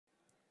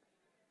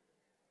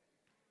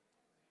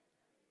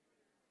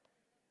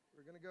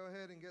going to go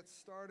ahead and get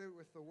started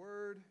with the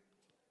word.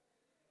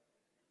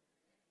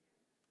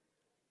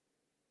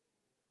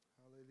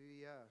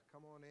 Hallelujah.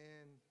 Come on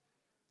in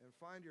and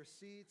find your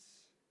seats.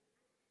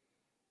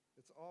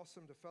 It's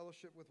awesome to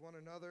fellowship with one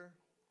another.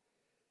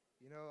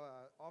 You know,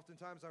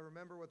 oftentimes I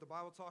remember what the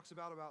Bible talks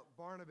about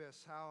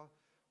Barnabas, how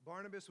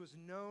Barnabas was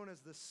known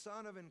as the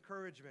son of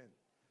encouragement.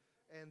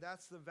 And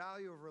that's the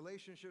value of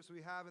relationships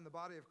we have in the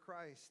body of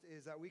Christ,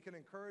 is that we can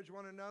encourage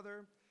one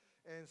another.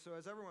 And so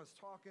as everyone's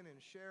talking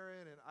and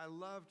sharing, and I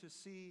love to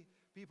see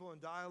people in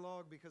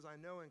dialogue because I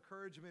know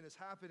encouragement is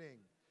happening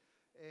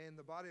in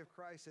the body of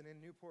Christ and in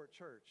Newport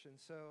Church. And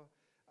so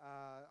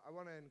I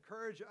want to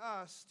encourage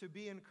us to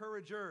be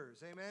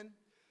encouragers. Amen?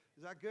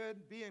 Is that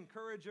good? Be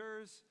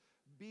encouragers.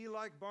 Be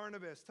like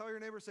Barnabas. Tell your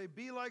neighbor, say,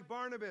 be like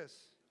Barnabas,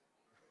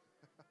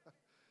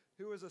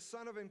 who is a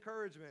son of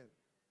encouragement.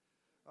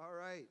 All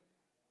right.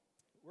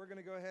 We're going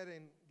to go ahead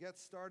and get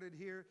started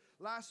here.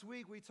 Last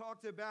week we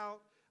talked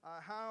about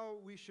how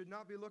we should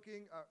be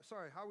looking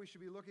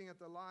at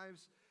the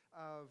lives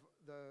of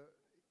the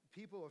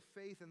people of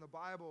faith in the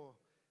Bible.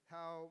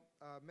 How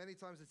many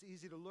times it's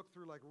easy to look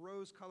through like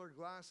rose-colored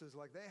glasses,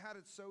 like they had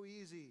it so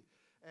easy,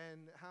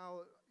 and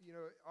how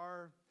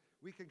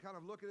we can kind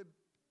of look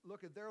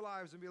at their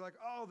lives and be like,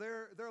 oh,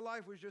 their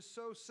life was just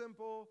so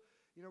simple.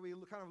 You know, we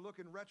kind of look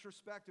in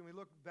retrospect and we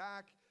look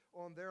back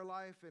on their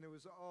life, and it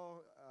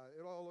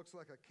all looks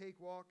like a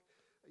cakewalk,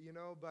 you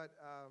know. But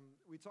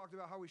we talked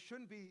about how we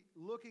shouldn't be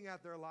looking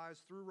at their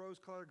lives through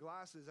rose-colored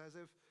glasses, as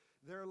if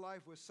their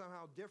life was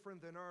somehow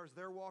different than ours.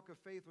 Their walk of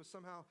faith was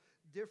somehow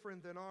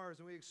different than ours.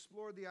 And we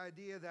explored the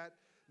idea that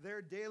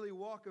their daily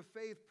walk of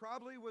faith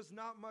probably was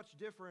not much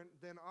different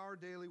than our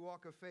daily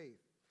walk of faith.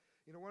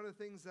 You know, one of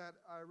the things that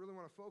I really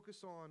want to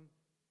focus on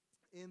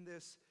in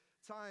this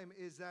time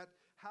is that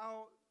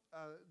how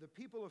the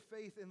people of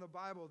faith in the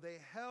Bible, they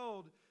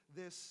held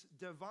this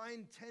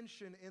divine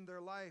tension in their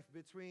life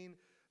between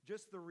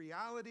just the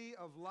reality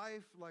of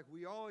life like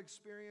we all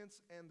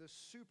experience and the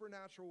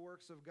supernatural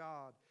works of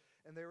God.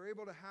 And they were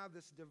able to have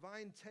this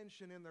divine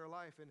tension in their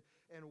life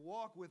and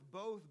walk with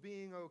both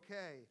being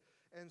okay.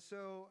 And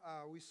so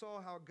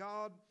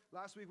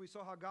last week we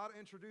saw how God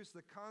introduced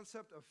the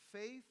concept of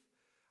faith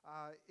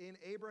in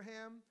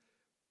Abraham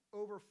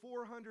over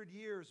 400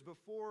 years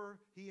before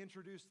he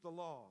introduced the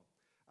law.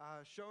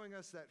 Showing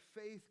us that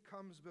faith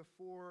comes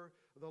before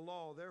the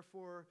law.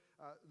 Therefore,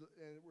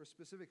 and we're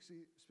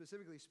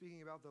specifically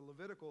speaking about the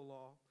Levitical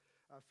law,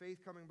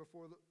 faith coming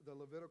before the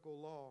Levitical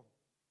law,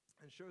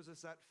 and shows us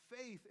that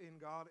faith in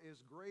God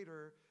is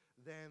greater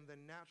than the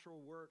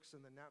natural works and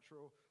the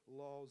natural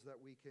laws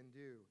that we can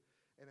do.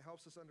 And it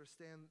helps us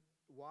understand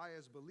why,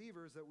 as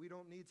believers, that we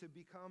don't need to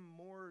become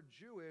more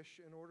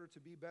Jewish in order to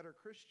be better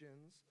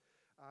Christians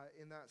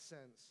in that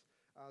sense.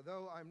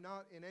 Though I'm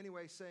not in any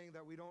way saying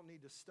that we don't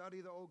need to study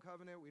the Old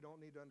Covenant, we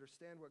don't need to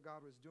understand what God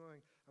was doing.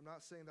 I'm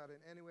not saying that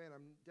in any way, and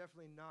I'm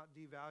definitely not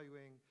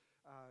devaluing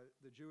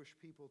the Jewish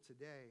people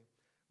today,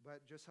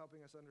 but just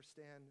helping us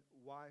understand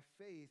why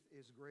faith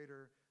is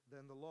greater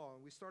than the law.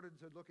 And we started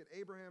to look at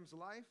Abraham's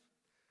life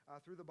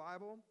through the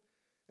Bible.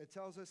 It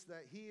tells us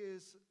that he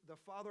is the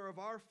father of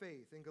our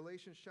faith. In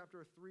Galatians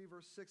chapter 3,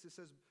 verse 6, it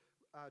says,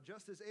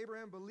 just as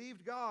Abraham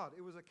believed God,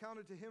 it was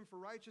accounted to him for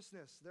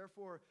righteousness.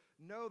 Therefore,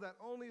 know that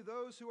only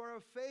those who are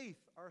of faith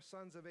are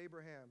sons of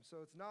Abraham. So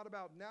it's not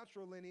about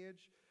natural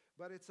lineage,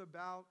 but it's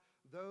about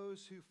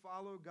those who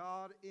follow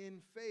God in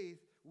faith.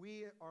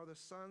 We are the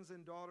sons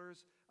and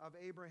daughters of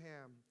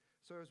Abraham.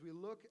 So as we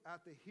look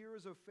at the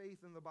heroes of faith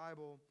in the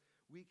Bible,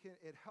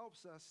 it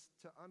helps us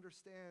to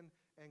understand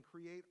and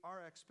create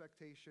our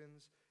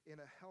expectations in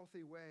a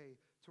healthy way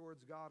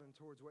towards God and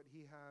towards what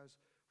He has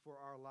for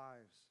our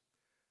lives.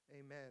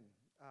 Amen.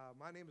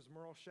 My name is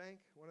Merle Shank,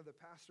 one of the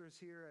pastors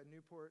here at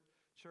Newport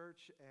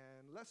Church,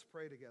 and let's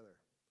pray together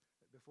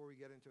before we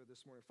get into it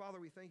this morning. Father,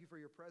 we thank you for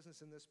your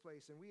presence in this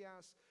place, and we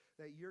ask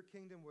that your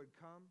kingdom would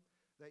come,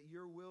 that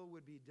your will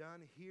would be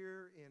done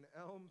here in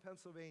Elm,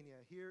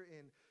 Pennsylvania, here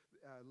in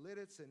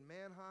Lidditz and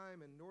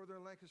Manheim and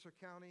northern Lancaster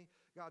County,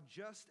 God,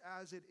 just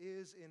as it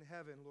is in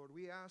heaven. Lord,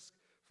 we ask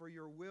for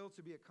your will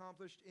to be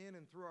accomplished in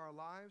and through our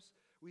lives.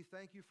 We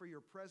thank you for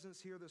your presence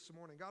here this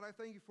morning. God, I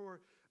thank you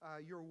for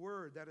your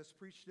word that is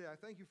preached today. I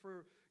thank you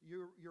for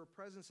your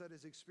presence that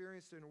is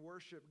experienced in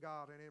worship,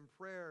 God, and in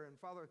prayer, and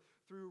Father,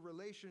 through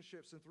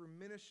relationships and through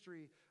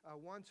ministry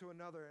one to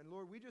another. And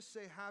Lord, we just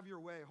say, have your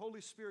way.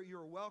 Holy Spirit, you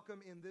are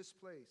welcome in this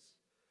place.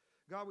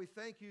 God, we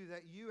thank you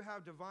that you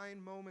have divine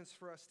moments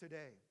for us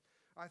today.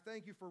 I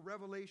thank you for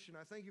revelation.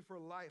 I thank you for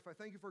life. I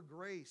thank you for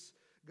grace,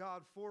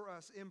 God, for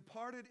us,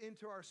 imparted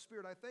into our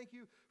spirit. I thank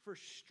you for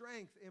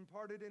strength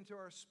imparted into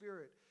our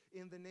spirit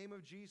in the name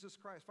of Jesus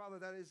Christ. Father,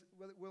 that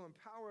will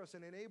empower us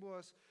and enable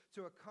us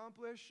to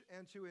accomplish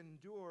and to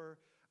endure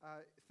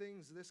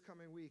things this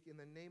coming week in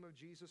the name of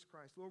Jesus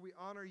Christ. Lord, we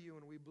honor you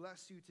and we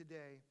bless you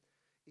today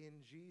in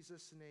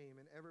Jesus' name.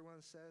 And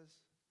everyone says,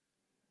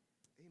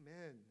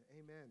 amen,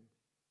 amen.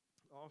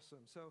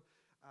 Awesome. So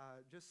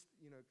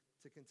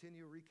to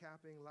continue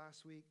recapping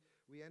last week,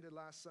 we ended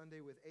last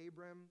Sunday with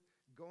Abram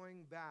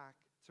going back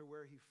to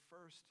where he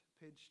first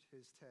pitched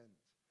his tent.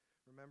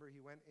 Remember, he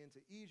went into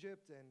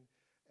Egypt and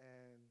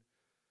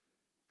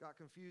got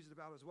confused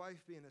about his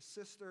wife being his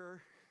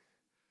sister,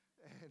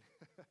 and,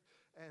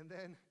 and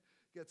then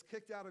gets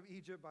kicked out of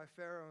Egypt by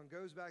Pharaoh and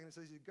goes back, and it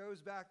says he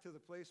goes back to the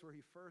place where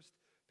he first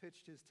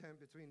pitched his tent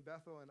between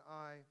Bethel and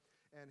Ai,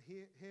 and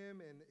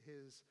him and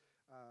his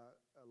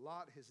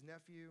Lot, his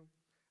nephew,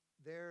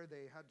 there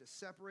they had to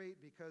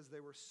separate because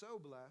they were so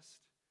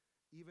blessed,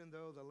 even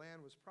though the land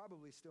was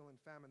probably still in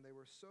famine. They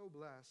were so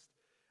blessed.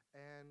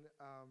 And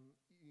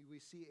we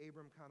see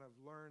Abram kind of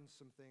learn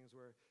some things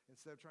where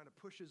instead of trying to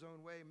push his own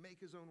way, make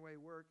his own way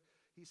work,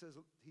 he says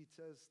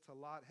to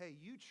Lot, hey,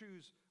 you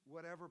choose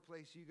whatever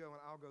place you go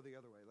and I'll go the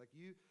other way. Like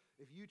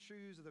if you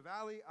choose the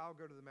valley, I'll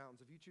go to the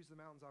mountains. If you choose the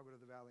mountains, I'll go to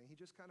the valley. And he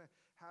just kind of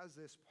has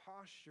this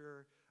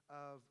posture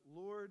of,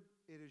 Lord,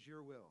 it is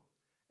your will.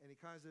 And he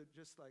kind of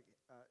just like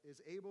is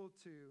able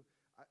to,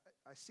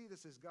 I see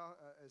this as God,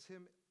 as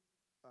him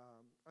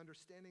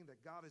understanding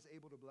that God is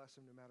able to bless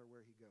him no matter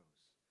where he goes.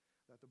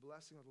 That the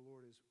blessing of the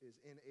Lord is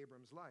in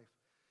Abram's life.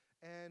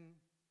 And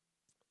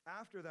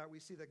after that, we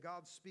see that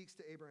God speaks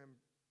to Abraham,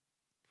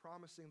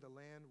 promising the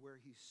land where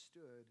he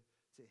stood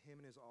to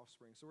him and his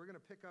offspring. So we're going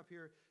to pick up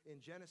here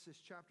in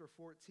Genesis chapter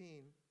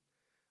 14.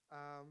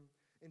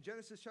 In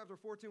Genesis chapter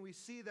 14, we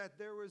see that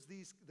there was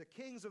the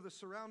kings of the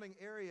surrounding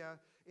area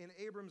in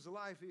Abram's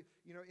life,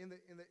 in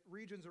the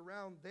regions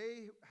around.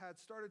 They had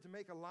started to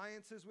make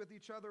alliances with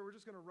each other. We're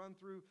just going to run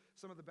through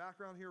some of the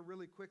background here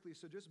really quickly,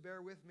 so just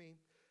bear with me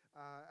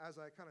as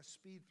I kind of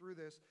speed through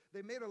this.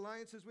 They made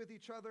alliances with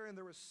each other, and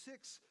there were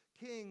 6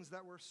 kings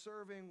that were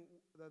serving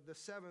the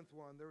 7th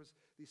one. There was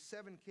these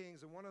 7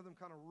 kings, and one of them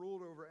kind of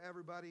ruled over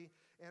everybody.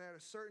 And at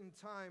a certain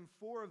time,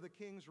 4 of the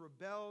kings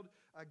rebelled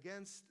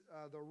against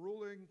the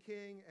ruling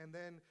king. And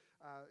then,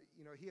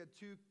 he had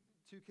two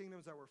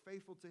kingdoms that were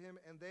faithful to him,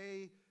 and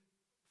they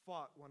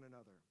fought one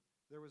another.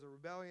 There was a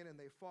rebellion, and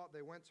they fought.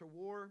 They went to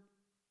war.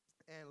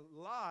 And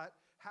Lot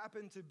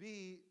happened to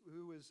be,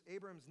 who was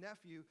Abram's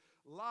nephew,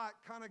 Lot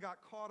kind of got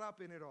caught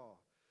up in it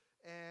all.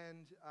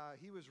 And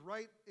he was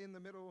right in the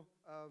middle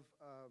of,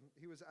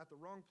 he was at the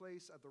wrong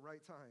place at the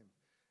right time.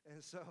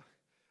 And so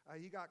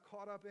he got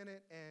caught up in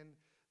it, and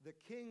the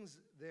kings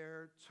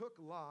there took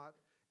Lot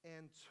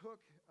and took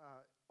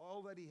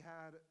all that he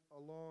had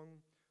along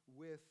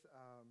with,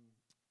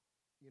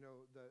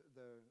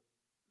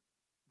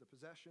 the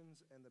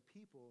possessions and the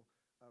people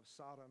of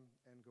Sodom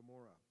and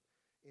Gomorrah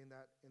in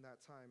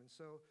that time. And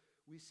so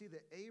we see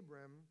that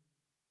Abram,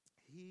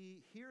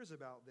 he hears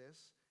about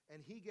this,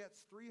 and he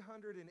gets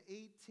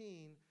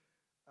 318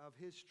 of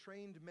his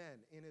trained men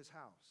in his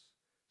house.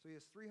 So he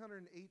has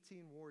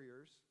 318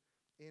 warriors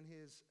in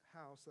his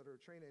house that are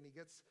trained, and he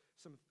gets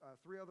some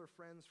 3 other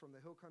friends from the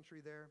hill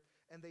country there,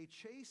 and they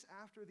chase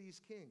after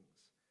these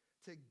kings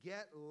to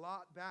get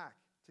Lot back,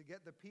 to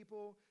get the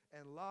people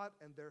and Lot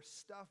and their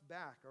stuff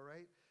back, all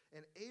right?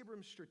 And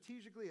Abram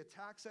strategically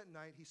attacks at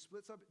night. He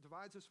splits up,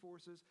 divides his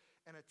forces,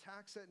 and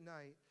attacks at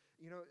night.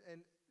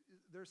 And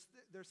there's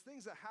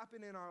things that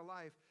happen in our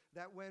life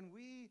that when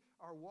we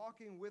are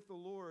walking with the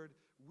Lord,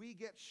 we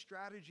get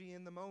strategy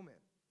in the moment,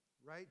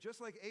 right? Just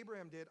like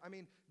Abraham did. I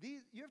mean,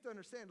 you have to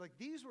understand, like,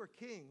 these were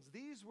kings.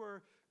 These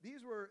were,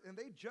 and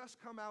they just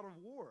come out of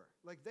war.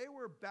 Like, they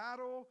were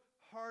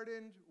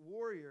battle-hardened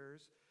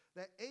warriors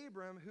that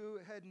Abram, who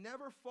had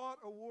never fought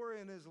a war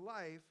in his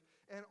life,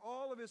 and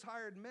all of his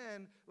hired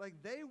men,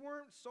 like, they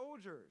weren't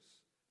soldiers.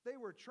 They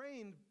were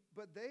trained,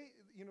 but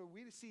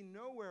we see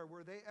nowhere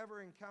where they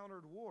ever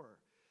encountered war.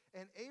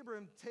 And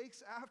Abram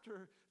takes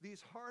after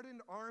these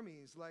hardened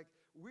armies, like,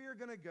 we're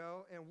going to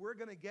go and we're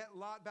going to get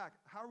Lot back.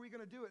 How are we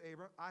going to do it,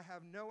 Abram? I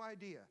have no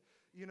idea.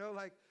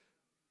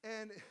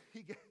 And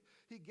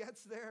he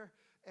gets there,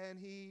 and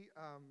he,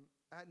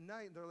 at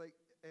night, they're like,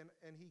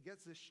 and he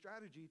gets this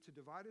strategy to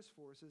divide his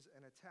forces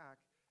and attack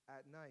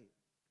at night.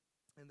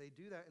 And they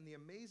do that, and the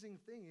amazing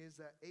thing is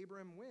that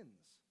Abram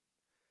wins.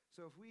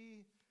 So if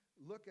we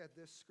look at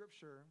this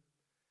scripture,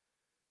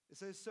 it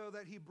says, so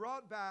that he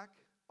brought back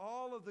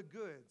all of the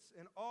goods,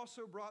 and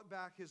also brought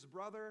back his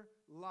brother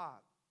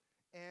Lot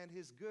and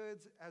his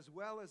goods, as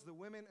well as the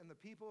women and the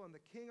people, and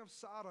the king of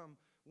Sodom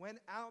went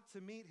out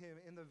to meet him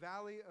in the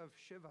valley of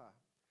Shiva.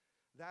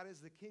 That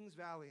is the king's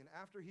valley. And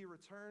after he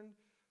returned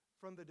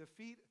from the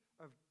defeat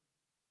of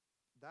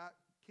that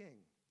king.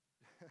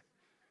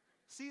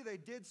 See, they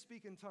did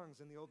speak in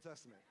tongues in the Old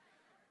Testament.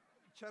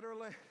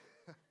 Chedorlaomer,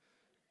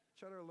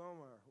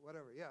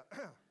 whatever, yeah,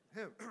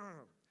 him.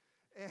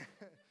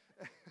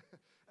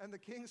 And the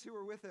kings who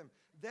were with him.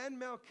 Then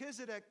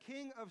Melchizedek,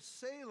 king of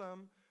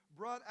Salem,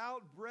 brought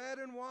out bread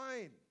and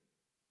wine.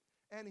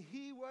 And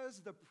he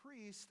was the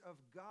priest of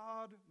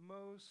God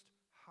Most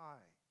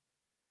High.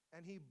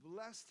 And he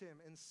blessed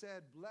him and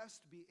said,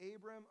 blessed be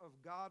Abram of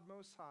God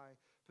Most High,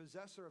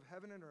 possessor of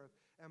heaven and earth,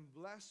 and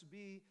blessed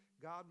be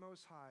God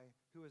Most High,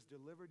 who has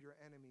delivered your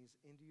enemies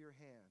into your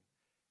hand.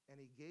 And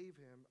he gave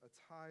him a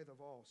tithe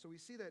of all. So we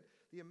see that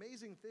the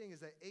amazing thing is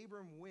that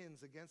Abram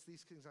wins against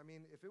these kings. I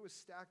mean, if it was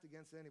stacked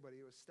against anybody,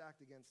 it was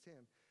stacked against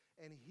him.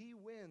 And he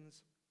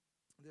wins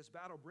this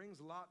battle, brings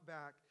Lot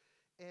back.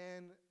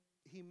 And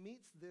he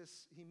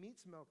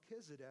meets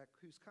Melchizedek,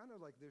 who's kind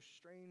of like this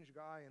strange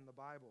guy in the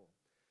Bible,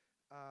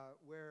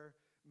 where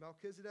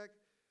Melchizedek,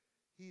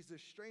 he's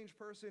this strange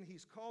person.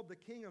 He's called the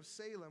king of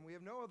Salem. We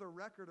have no other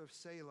record of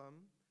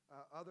Salem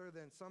other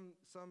than some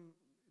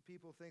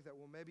people think that,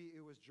 well, maybe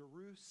it was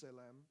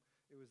Jerusalem.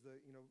 It was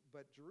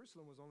but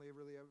Jerusalem was only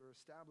really ever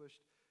established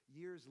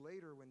years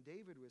later when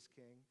David was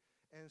king.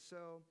 And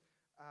so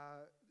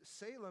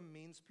Salem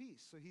means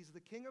peace. So he's the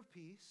king of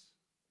peace.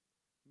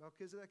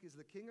 Melchizedek is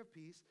the king of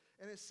peace.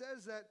 And it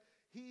says that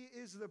he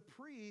is the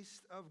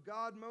priest of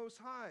God Most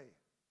High.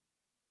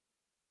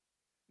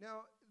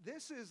 Now,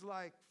 this is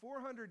like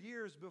 400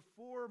 years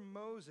before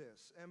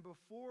Moses and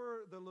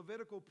before the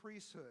Levitical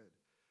priesthood.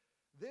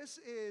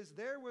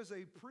 There was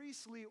a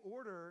priestly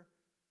order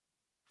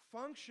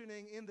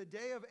functioning in the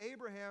day of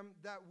Abraham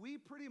that we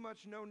pretty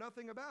much know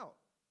nothing about,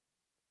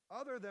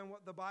 other than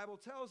what the Bible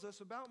tells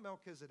us about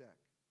Melchizedek.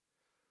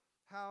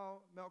 How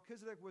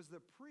Melchizedek was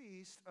the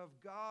priest of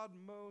God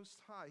Most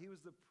High. He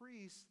was the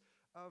priest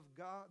of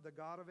God, the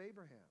God of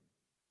Abraham.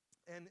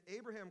 And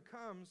Abraham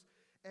comes,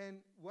 and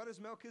what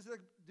does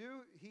Melchizedek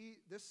do?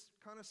 This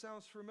kind of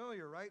sounds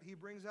familiar, right? He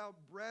brings out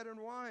bread and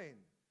wine.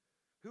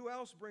 Who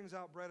else brings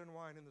out bread and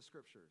wine in the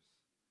scriptures?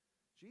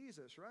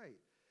 Jesus, right?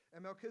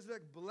 And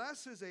Melchizedek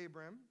blesses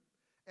Abram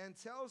and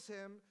tells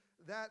him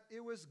that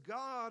it was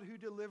God who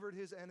delivered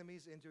his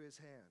enemies into his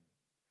hand.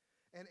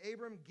 And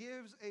Abram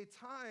gives a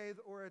tithe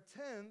or a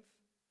tenth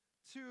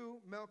to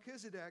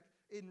Melchizedek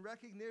in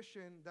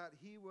recognition that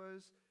he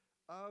was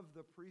of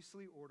the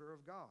priestly order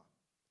of God.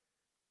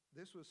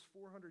 This was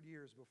 400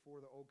 years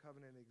before the Old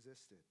Covenant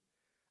existed.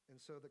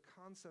 And so the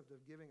concept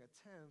of giving a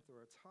tenth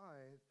or a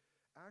tithe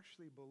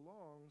actually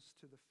belongs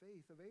to the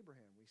faith of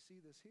Abraham. We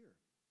see this here.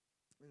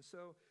 And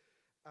so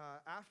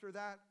after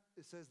that,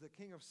 it says the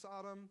king of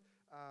Sodom,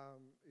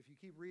 if you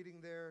keep reading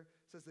there,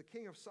 it says the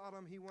king of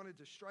Sodom, he wanted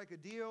to strike a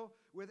deal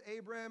with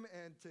Abram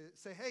and to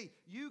say, hey,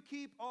 you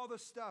keep all the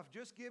stuff.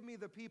 Just give me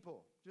the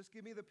people. Just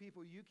give me the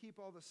people. You keep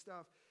all the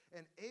stuff.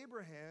 And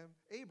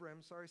Abram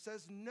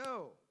says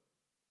no.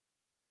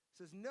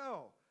 He says,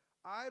 no,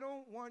 I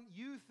don't want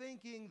you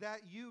thinking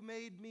that you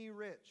made me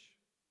rich.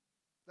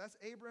 That's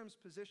Abram's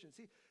position.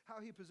 See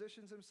how he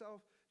positions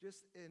himself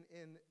just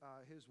in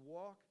his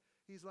walk?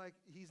 He's like,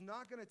 he's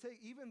not going to take,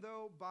 even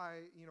though by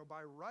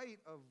right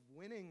of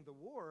winning the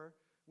war,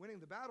 winning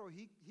the battle,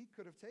 he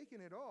could have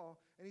taken it all.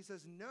 And he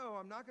says, no,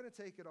 I'm not going to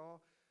take it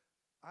all.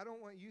 I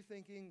don't want you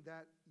thinking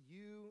that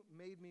you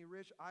made me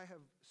rich. I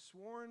have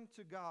sworn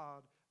to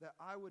God that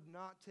I would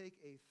not take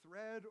a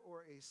thread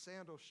or a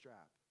sandal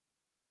strap,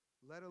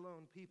 let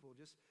alone people.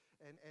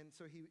 And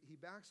so he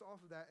backs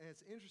off of that. And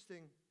it's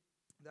interesting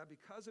that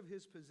because of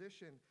his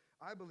position,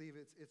 I believe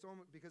it's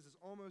almost because it's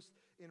almost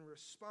in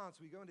response.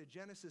 We go into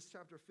Genesis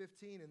chapter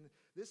 15, and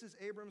this is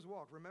Abram's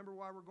walk. Remember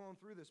why we're going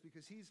through this,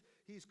 because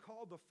he's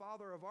called the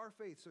father of our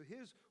faith. So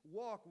his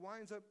walk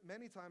winds up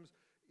many times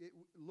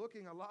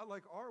looking a lot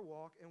like our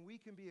walk, and we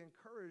can be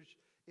encouraged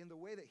in the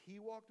way that he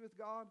walked with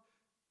God.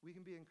 We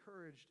can be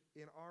encouraged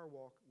in our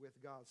walk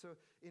with God. So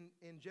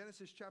in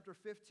Genesis chapter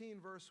 15,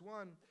 verse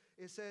 1,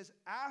 it says,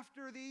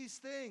 after these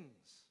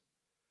things.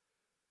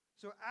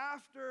 So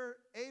after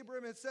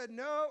Abram had said,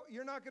 no,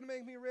 you're not going to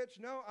make me rich.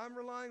 No, I'm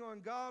relying on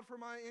God for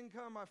my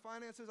income, my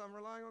finances. I'm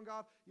relying on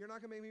God. You're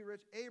not going to make me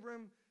rich.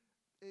 Abram,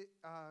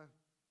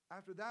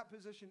 after that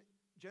position,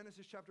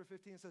 Genesis chapter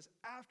 15 says,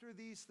 after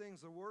these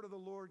things, the word of the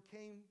Lord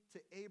came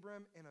to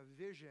Abram in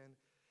a vision.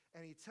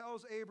 And he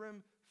tells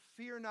Abram,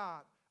 fear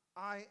not,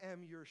 I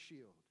am your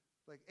shield.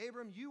 Like,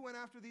 Abram, you went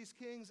after these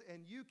kings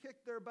and you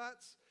kicked their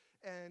butts.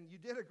 And you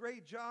did a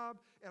great job,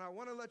 and I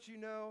want to let you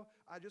know,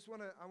 I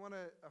want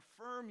to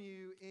affirm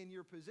you in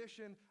your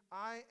position.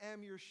 I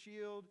am your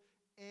shield,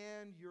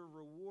 and your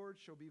reward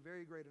shall be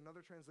very great. Another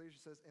translation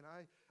says, and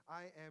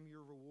I am your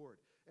reward.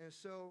 And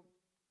so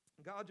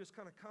God just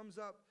kind of comes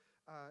up,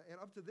 and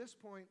up to this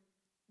point,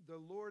 the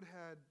Lord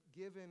had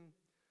given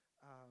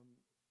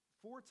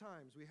 4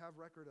 times, we have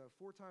record of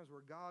 4 times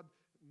where God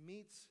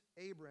meets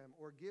Abram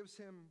or gives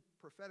him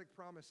prophetic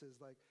promises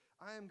like,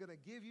 I am going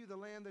to give you the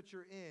land that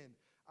you're in.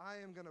 I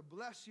am going to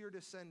bless your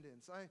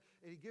descendants. And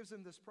he gives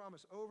him this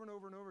promise over and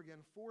over and over again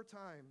 4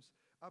 times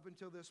up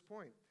until this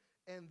point.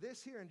 And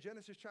this here in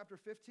Genesis chapter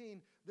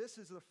 15, this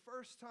is the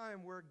first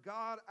time where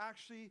God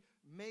actually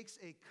makes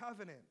a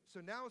covenant. So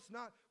now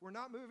we're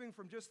not moving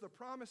from just the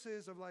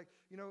promises of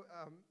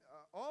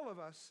all of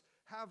us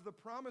have the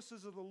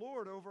promises of the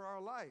Lord over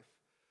our life.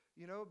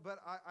 But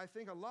I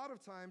think a lot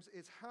of times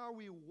it's how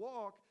we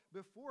walk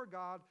before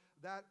God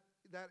that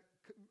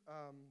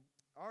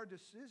our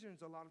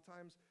decisions a lot of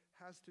times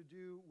has to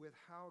do with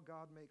how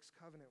God makes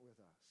covenant with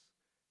us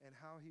and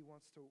how he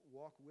wants to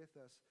walk with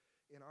us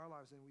in our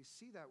lives. And we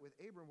see that with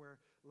Abram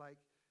where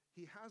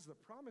he has the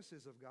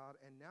promises of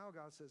God, and now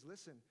God says,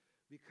 listen,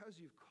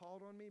 because you've called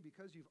on me,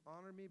 because you've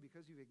honored me,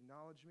 because you've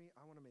acknowledged me,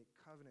 I want to make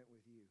covenant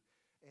with you.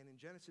 And in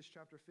Genesis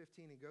chapter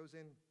 15, he goes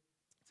in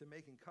to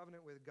making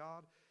covenant with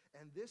God.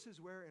 And this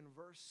is where in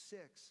verse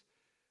 6,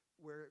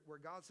 where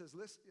God says,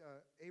 listen,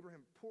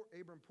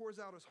 Abram pours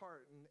out his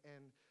heart,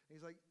 and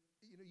he's like,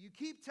 you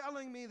keep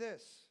telling me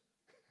this,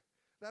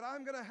 that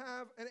I'm going to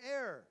have an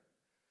heir,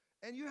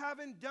 and you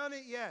haven't done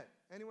it yet.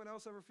 Anyone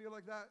else ever feel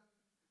like that,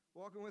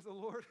 walking with the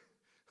Lord?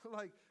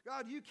 Like,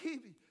 God, you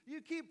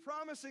keep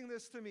promising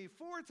this to me.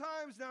 4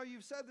 times now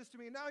you've said this to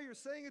me. Now you're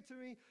saying it to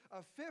me a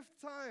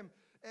 5th time,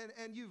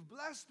 and you've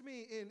blessed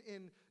me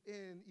in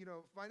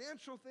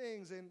financial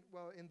things. And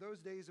well, in those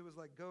days it was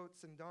like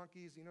goats and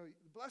donkeys.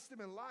 Blessed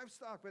him in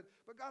livestock. But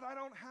God, I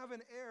don't have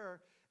an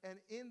heir. And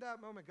in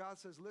that moment, God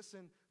says,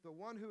 listen, the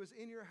one who is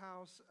in your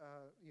house,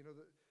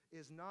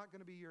 is not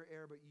going to be your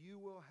heir, but you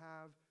will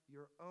have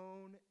your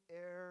own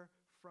heir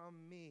from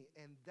me.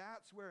 And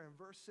that's where in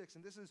verse 6,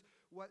 and this is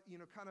what,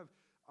 kind of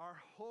our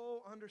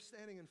whole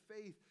understanding and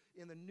faith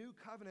in the new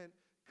covenant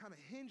kind of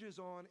hinges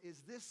on,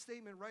 is this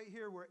statement right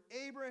here where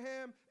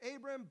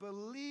Abram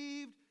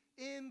believed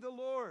in the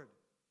Lord,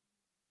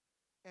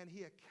 and he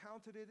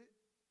accounted it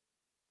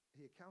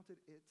to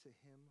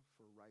him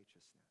for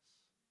righteousness.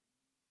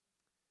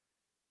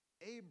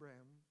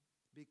 Abram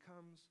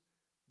becomes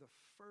the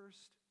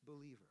first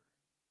believer.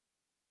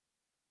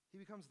 He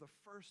becomes the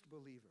first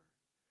believer.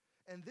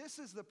 And this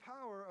is the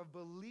power of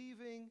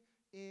believing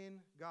in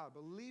God,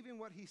 believing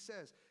what he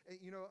says. And,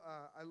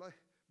 I like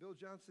Bill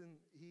Johnson.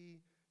 He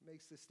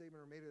makes this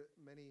statement, or made it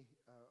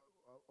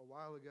a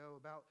while ago,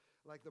 about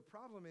like the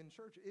problem in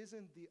church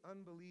isn't the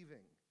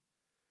unbelieving,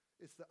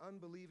 it's the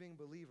unbelieving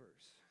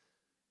believers.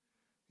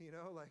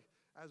 Like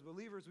as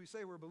believers we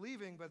say we're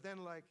believing, but then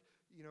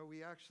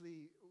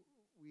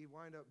we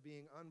wind up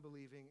being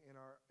unbelieving in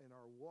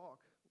our walk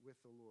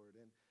with the Lord.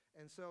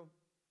 And so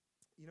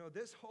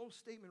this whole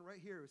statement right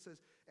here, it says,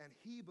 and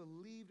he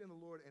believed in the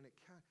Lord, and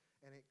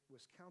it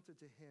was counted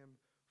to him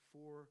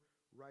for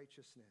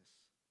righteousness.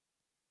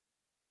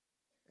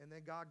 And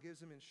then God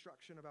gives him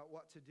instruction about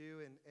what to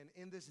do. And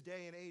in this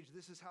day and age,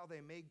 this is how they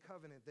made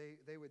covenant.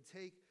 They would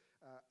take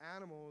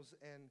animals,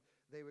 and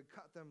they would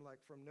cut them like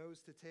from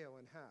nose to tail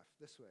in half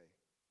this way.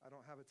 I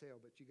don't have a tail,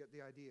 but you get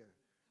the idea,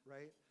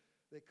 right?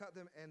 They cut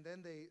them, and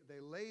then they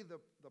lay the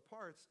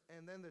parts,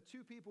 and then the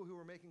 2 people who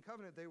were making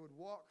covenant, they would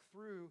walk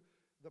through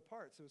the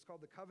parts. It was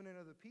called the covenant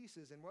of the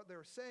pieces. And what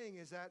they're saying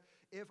is that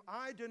if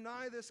I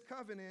deny this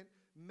covenant,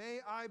 may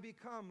I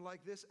become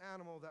like this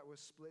animal that was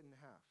split in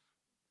half.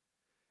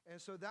 And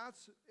so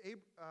that's,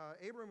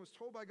 Abram was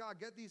told by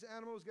God, get these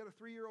animals, get a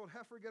 3-year-old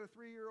heifer, get a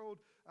 3-year-old,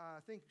 I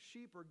think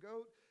sheep or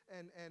goat,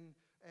 and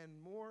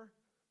more.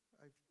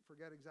 I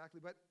forget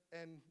exactly,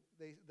 and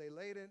they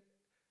laid it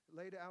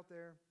out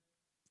there,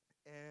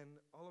 and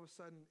all of a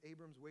sudden,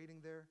 Abram's waiting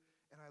there.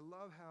 And I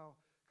love how,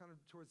 kind of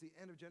towards the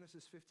end of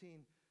Genesis 15,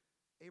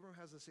 Abram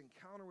has this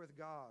encounter with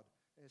God,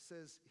 and it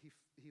says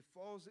he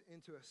falls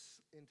into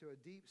a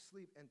deep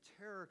sleep, and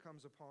terror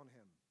comes upon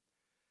him.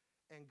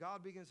 And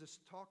God begins to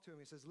talk to him.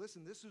 He says,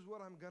 listen, this is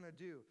what I'm going to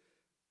do.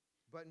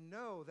 But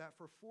know that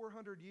for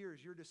 400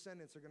 years, your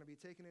descendants are going to be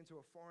taken into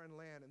a foreign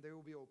land, and they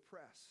will be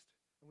oppressed.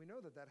 And we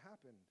know that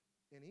happened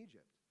in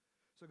Egypt.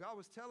 So God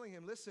was telling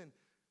him, listen,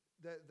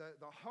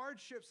 the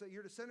hardships that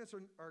your descendants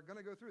are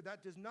going to go through,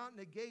 that does not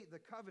negate the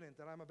covenant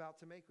that I'm about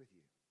to make with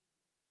you.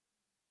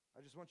 I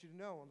just want you to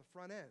know on the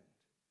front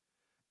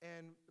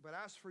end. But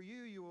as for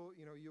you, you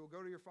will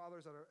go to your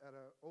fathers at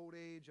an old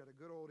age, at a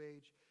good old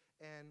age,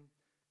 and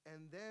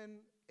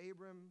then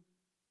Abram,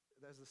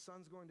 as the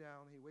sun's going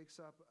down, he wakes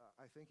up.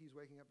 I think he's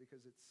waking up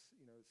because it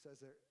says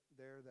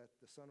there that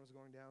the sun was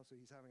going down, so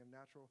he's having a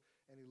natural,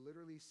 and he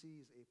literally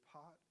sees a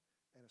pot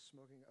and a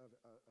smoking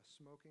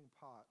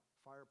pot,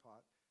 fire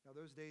pot. Now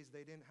those days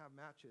they didn't have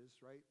matches,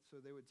 right?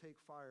 So they would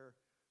take fire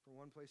from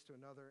one place to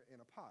another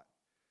in a pot.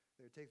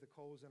 They would take the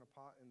coals in a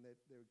pot, and they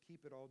would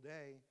keep it all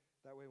day.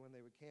 That way when they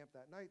would camp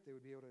that night, they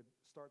would be able to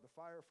start the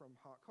fire from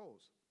hot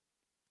coals.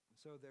 And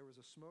so there was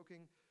a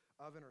smoking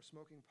oven or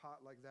smoking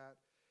pot like that,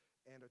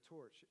 and a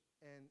torch.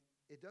 And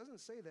it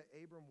doesn't say that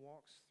Abram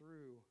walks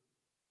through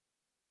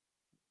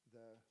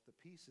the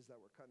pieces that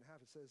were cut in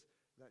half. It says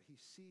that he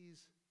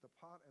sees the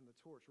pot and the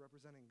torch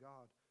representing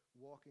God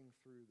walking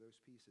through those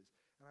pieces.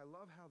 And I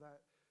love how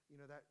that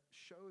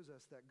shows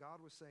us that God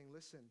was saying,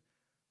 listen,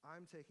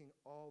 I'm taking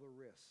all the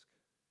risk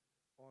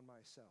on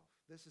myself.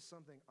 This is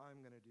something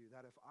I'm going to do.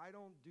 That if I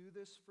don't do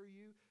this for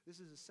you,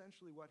 this is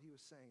essentially what he was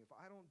saying. If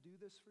I don't do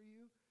this for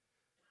you,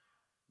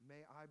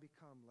 may I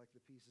become like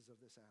the pieces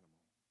of this animal.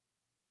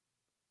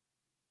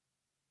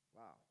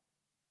 Wow.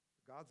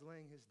 God's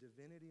laying his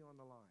divinity on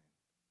the line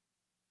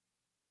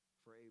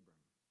for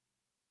Abram.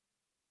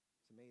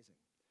 It's amazing.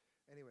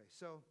 Anyway,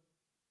 so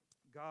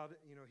God,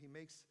 he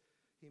makes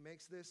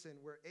this, and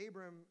where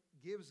Abram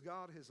gives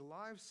God his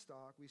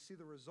livestock, we see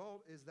the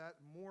result is that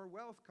more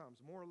wealth comes,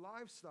 more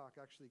livestock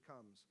actually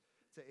comes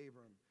to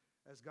Abram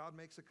as God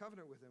makes a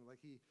covenant with him.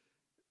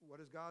 What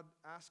does God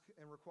ask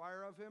and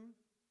require of him?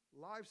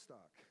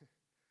 Livestock.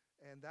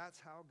 And that's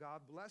how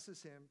God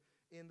blesses him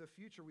in the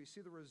future. We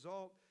see the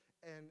result,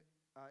 and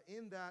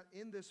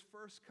in this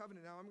first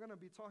covenant. Now I'm going to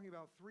be talking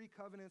about 3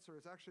 covenants, or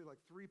it's actually like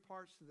 3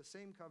 parts to the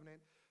same covenant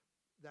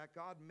that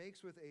God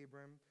makes with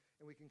Abram.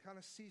 And we can kind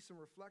of see some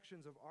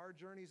reflections of our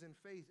journeys in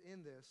faith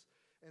in this.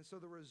 And so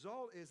the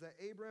result is that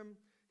Abram,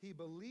 he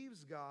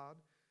believes God.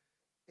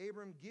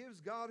 Abram gives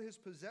God his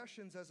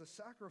possessions as a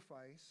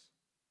sacrifice.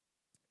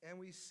 And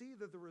we see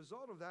that the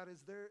result of that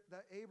is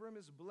that Abram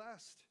is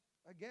blessed.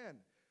 Again,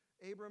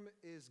 Abram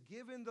is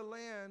given the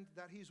land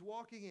that he's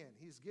walking in.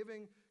 He's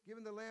given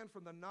the land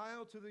from the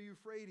Nile to the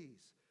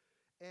Euphrates.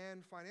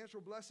 And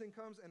financial blessing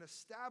comes, and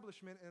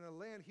establishment in a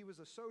land. He was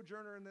a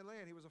sojourner in the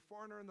land. He was a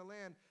foreigner in the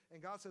land. And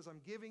God says,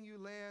 I'm giving you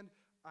land.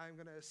 I'm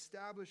going to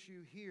establish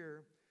you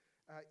here.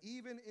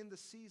 Even in the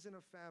season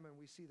of famine,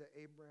 we see that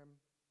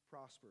Abram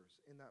prospers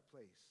in that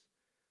place.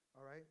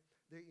 All right?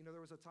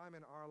 There was a time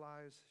in our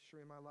lives,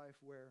 sure in my life,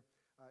 where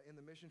in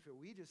the mission field,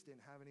 we just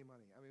didn't have any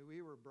money. I mean, we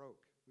were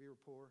broke. We were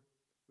poor.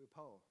 We were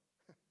poor.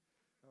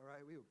 All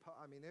right? We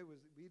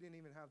didn't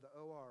even have the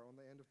OR on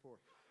the end of poor.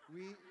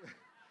 We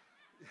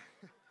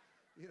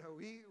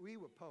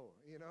were poor,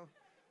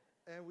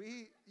 and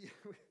we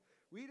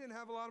didn't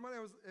have a lot of money.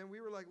 And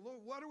we were like, Lord,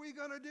 what are we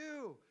going to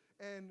do?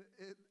 And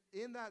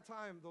in that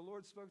time, the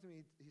Lord spoke to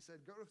me. He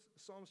said, go to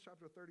Psalms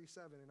chapter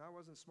 37. And I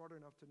wasn't smart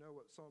enough to know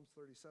what Psalms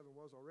 37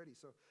 was already.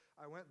 So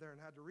I went there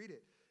and had to read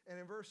it. And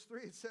in verse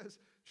 3, it says,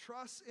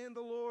 trust in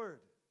the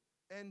Lord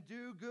and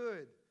do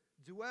good.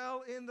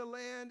 Dwell in the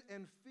land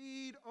and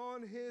feed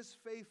on his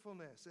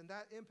faithfulness. And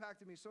that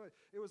impacted me so much.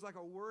 It was like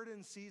a word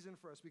in season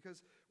for us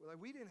because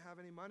we didn't have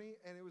any money.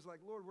 And it was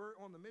like, Lord, we're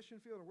on the mission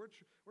field and we're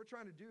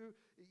trying to do,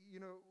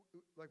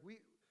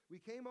 we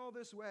came all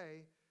this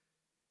way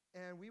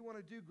and we want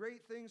to do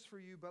great things for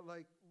you, but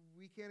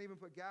we can't even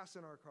put gas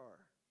in our car.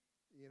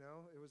 It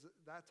was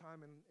that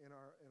time in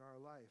our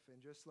life.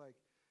 And just like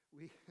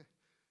we,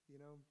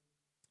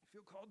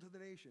 feel called to the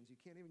nations. You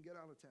can't even get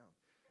out of town.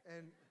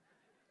 And,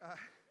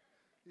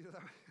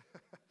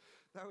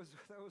 that was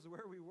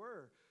where we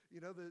were.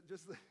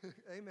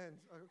 Amen.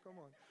 Oh, come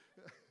on.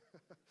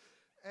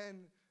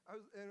 and I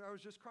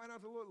was just crying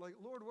out to the Lord, like,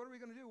 Lord, what are we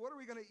going to do? What are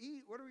we going to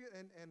eat? What are we?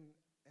 And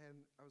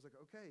I was like,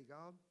 okay,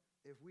 God,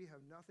 if we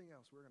have nothing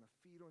else, we're going to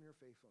feed on your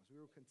faithfulness.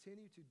 We will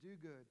continue to do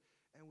good,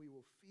 and we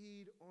will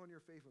feed on your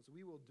faithfulness.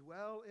 We will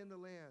dwell in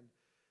the land.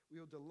 We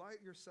will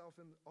delight yourself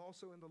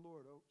also in the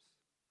Lord. Oops,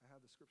 I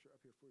have the scripture up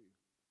here for you,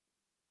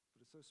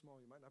 but it's so small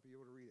you might not be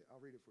able to read it.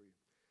 I'll read it for you.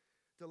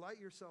 Delight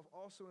yourself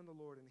also in the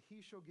Lord, and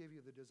he shall give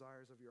you the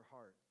desires of your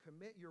heart.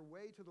 Commit your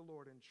way to the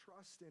Lord and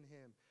trust in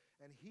him,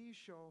 and he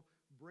shall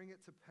bring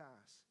it to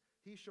pass.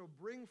 He shall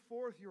bring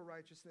forth your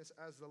righteousness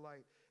as the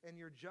light and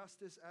your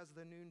justice as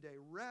the noonday.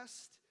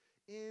 Rest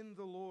in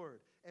the Lord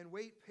and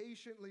wait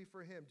patiently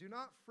for him. Do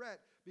not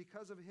fret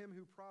because of him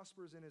who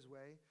prospers in his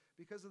way,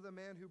 because of the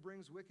man who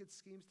brings wicked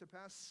schemes to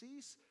pass.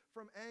 Cease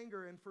from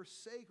anger and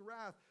forsake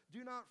wrath.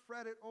 Do not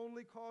fret, it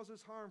only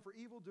causes harm, for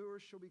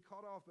evildoers shall be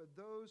cut off, but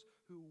those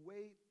who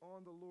wait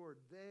on the Lord,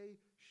 they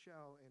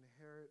shall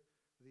inherit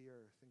the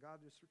earth. And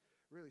God just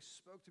really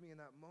spoke to me in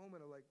that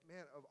moment of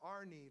of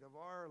our need, of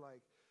our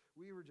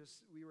we were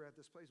at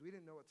this place. We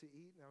didn't know what to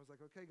eat. And I was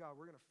like, okay, God,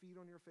 we're going to feed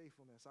on your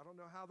faithfulness. I don't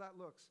know how that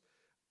looks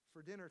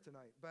for dinner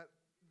tonight, but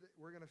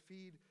we're going to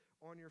feed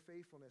on your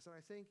faithfulness. And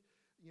I think,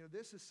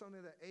 this is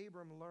something that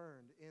Abram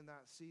learned in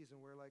that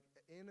season where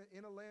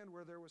in a land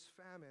where there was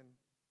famine,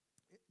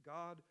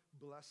 God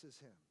blesses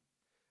him.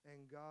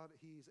 And God,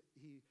 he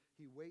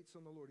waits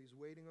on the Lord. He's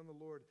waiting on the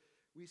Lord.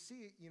 We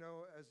see,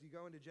 as you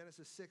go into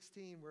Genesis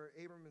 16, where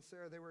Abram and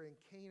Sarah, they were in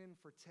Canaan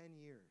for 10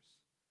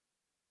 years.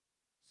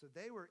 So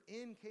they were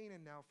in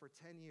Canaan now for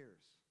 10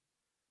 years,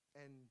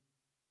 and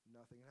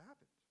nothing had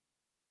happened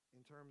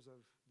in terms of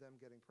them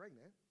getting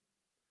pregnant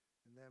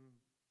and them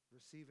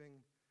receiving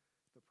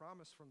the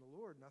promise from the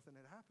Lord. Nothing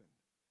had happened.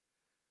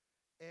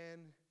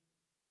 And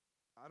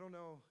I don't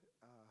know,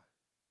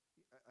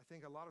 I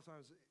think a lot of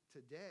times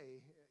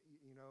today,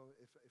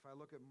 if I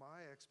look at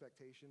my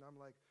expectation, I'm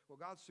like, well,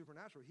 God's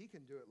supernatural. He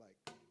can do it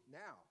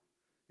now.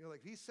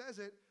 If he says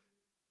it,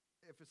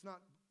 if it's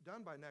not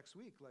done by next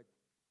week, what's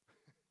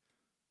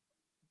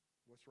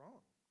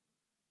wrong?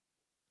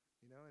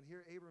 And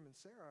here Abram and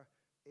Sarai,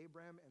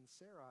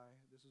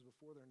 this was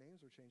before their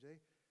names were changed,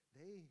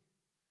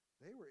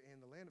 they were in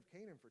the land of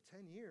Canaan for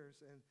 10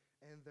 years, and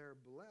they're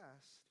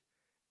blessed,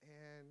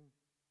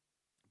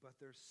 but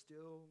there's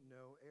still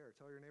no heir.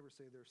 Tell your neighbor,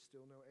 say there's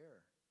still no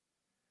heir.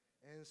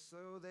 And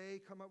so they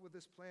come up with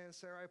this plan.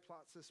 Sarai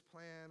plots this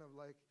plan of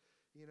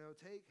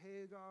take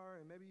Hagar,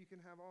 and maybe you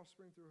can have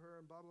offspring through her,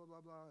 and blah, blah,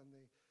 blah, blah. And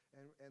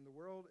the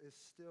world is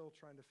still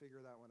trying to figure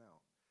that one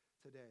out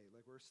today.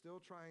 We're still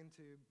trying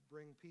to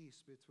bring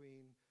peace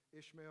between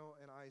Ishmael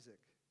and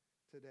Isaac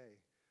today.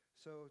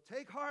 So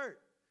take heart.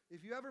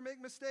 If you ever make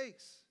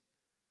mistakes,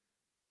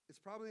 it's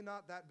probably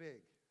not that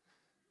big.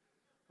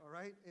 All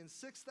right? In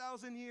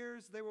 6,000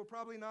 years, they will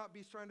probably not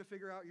be trying to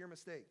figure out your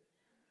mistake.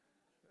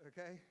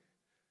 Okay?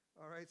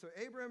 All right, so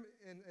Abram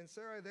and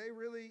Sarai, they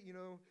really,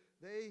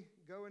 they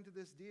go into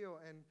this deal,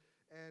 and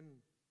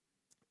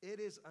it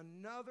is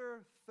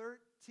another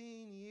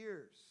 13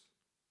 years,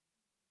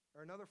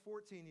 or another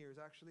 14 years,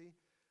 actually,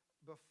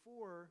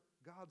 before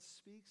God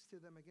speaks to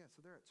them again.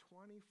 So they're at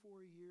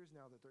 24 years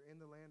now that they're in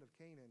the land of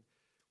Canaan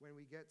when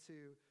we get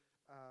to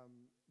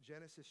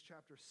Genesis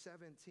chapter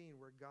 17,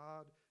 where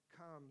God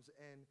comes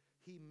and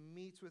he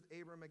meets with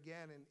Abram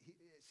again. And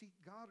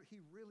God, he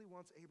really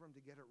wants Abram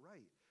to get it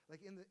right.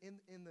 Like in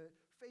the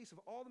face of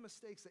all the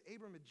mistakes that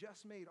Abram had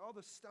just made, all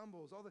the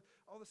stumbles, all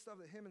the stuff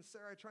that him and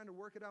Sarai trying to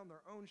work it out in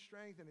their own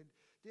strength, and it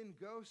didn't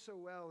go so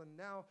well. And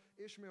now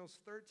Ishmael's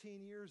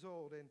 13 years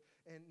old, and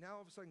now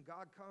all of a sudden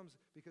God comes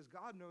because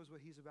God knows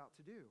what he's about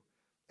to do.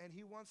 And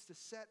he wants to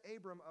set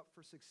Abram up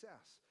for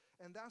success.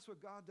 And that's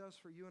what God does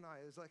for you and I.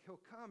 Is like he'll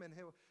come and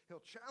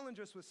he'll challenge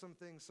us with some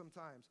things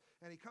sometimes.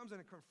 And he comes in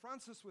and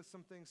confronts us with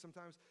some things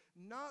sometimes,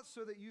 not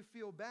so that you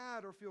feel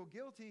bad or feel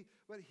guilty,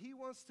 but he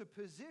wants to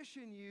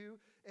position you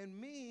and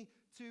me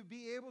to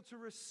be able to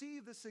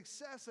receive the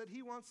success that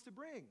he wants to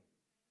bring.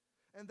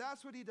 And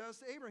that's what he does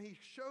to Abram. He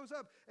shows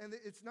up, and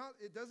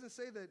it doesn't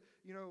say that,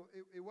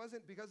 it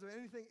wasn't because of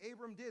anything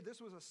Abram did.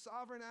 This was a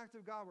sovereign act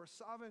of God, where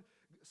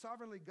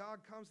sovereignly God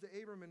comes to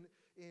Abram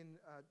in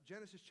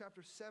Genesis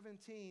chapter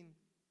 17.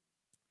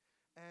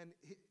 And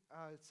it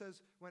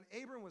says, when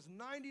Abram was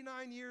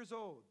 99 years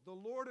old, the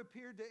Lord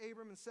appeared to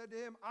Abram and said to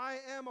him, I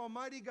am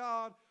Almighty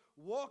God,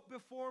 walk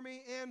before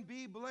me and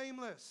be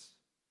blameless.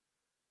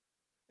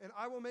 And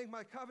I will make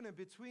my covenant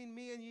between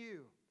me and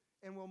you,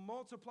 and will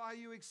multiply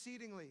you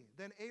exceedingly.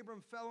 Then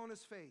Abram fell on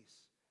his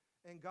face,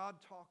 and God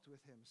talked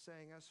with him,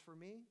 saying, as for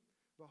me,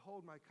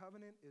 behold, my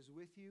covenant is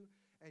with you,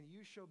 and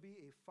you shall be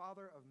a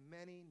father of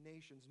many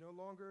nations. No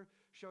longer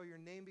shall your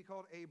name be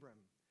called Abram,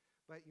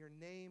 but your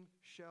name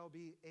shall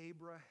be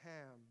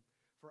Abraham.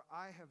 For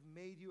I have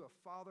made you a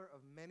father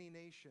of many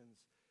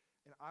nations,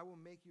 and I will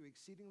make you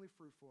exceedingly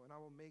fruitful, and I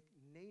will make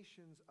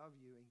nations of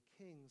you, and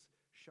kings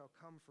shall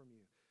come from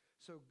you.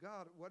 So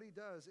God, what he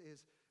does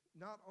is,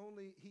 not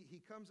only,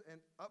 he comes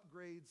and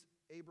upgrades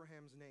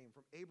Abraham's name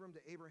from Abram to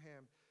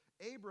Abraham.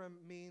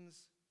 Abram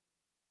means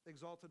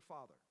exalted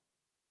father.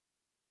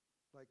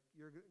 Like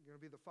you're going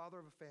to be the father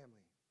of a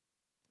family.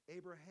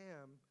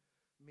 Abraham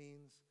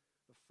means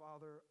the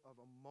father of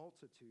a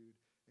multitude,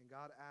 and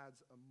God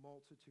adds a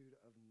multitude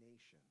of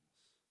nations.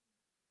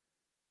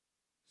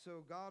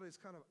 So God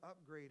is kind of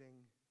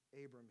upgrading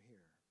Abram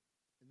here.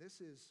 And this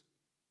is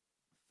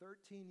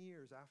 13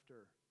 years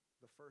after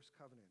the first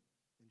covenant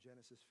in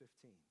Genesis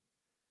 15.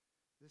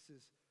 This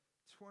is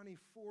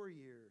 24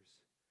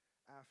 years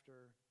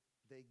after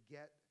they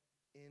get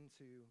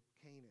into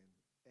Canaan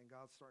and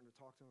God's starting to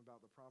talk to them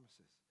about the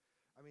promises.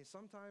 I mean,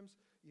 sometimes,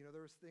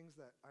 there was things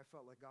that I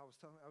felt like God was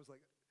telling me. I was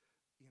like,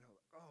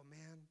 oh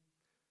man,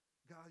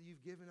 God,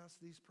 you've given us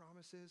these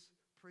promises.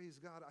 Praise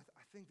God.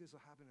 I think this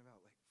will happen in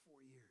about like 4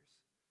 years.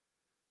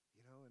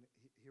 And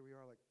here we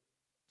are like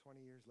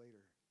 20 years later.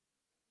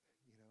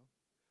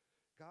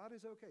 God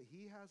is okay.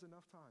 He has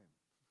enough time.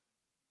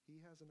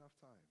 He has enough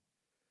time.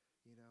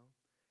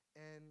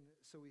 And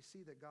so we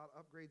see that God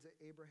upgrades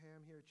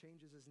Abraham here,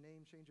 changes his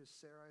name, changes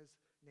Sarai's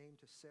name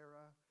to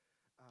Sarah,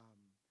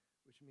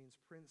 which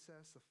means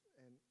princess,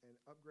 and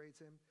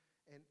upgrades him.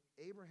 And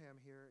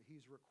Abraham here,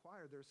 he's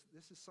required,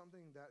 this is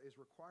something that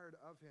is required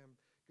of him,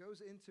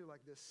 goes into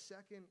like this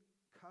second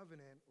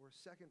covenant or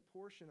second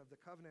portion of the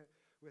covenant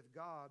with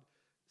God.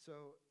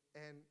 So,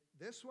 and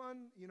this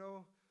one,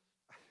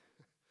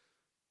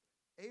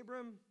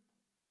 Abram,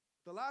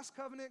 the last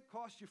covenant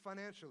cost you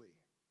financially.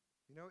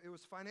 It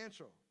was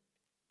financial.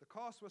 The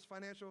cost was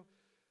financial.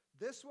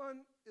 This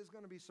one is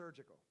going to be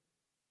surgical.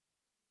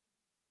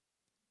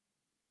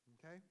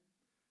 Okay?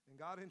 And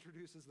God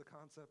introduces the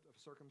concept of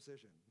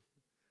circumcision.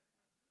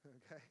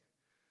 Okay?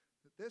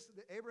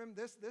 Abram,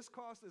 this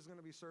cost is going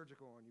to be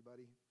surgical on you,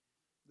 buddy.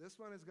 This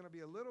one is going to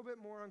be a little bit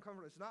more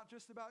uncomfortable. It's not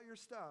just about your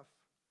stuff.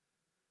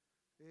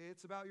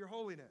 It's about your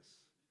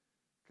holiness.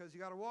 Because you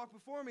got to walk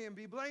before me and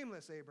be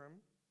blameless,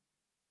 Abram.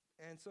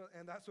 And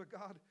that's what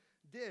God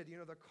did.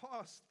 The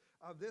cost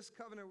of this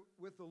covenant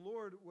with the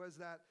Lord was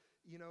that,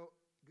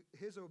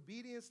 his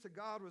obedience to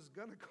God was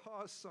going to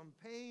cause some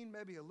pain,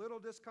 maybe a little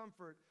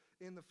discomfort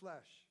in the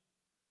flesh.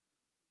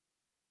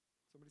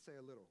 Somebody say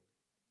a little.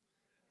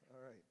 All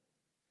right.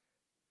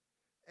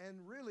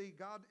 And really,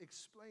 God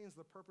explains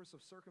the purpose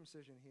of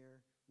circumcision here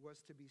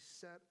was to be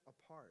set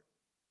apart.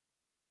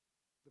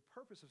 The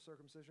purpose of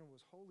circumcision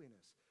was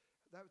holiness.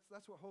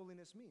 That's what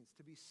holiness means,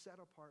 to be set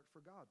apart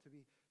for God,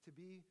 to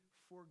be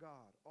for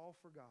God, all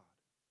for God.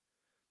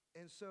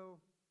 And so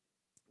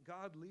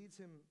God leads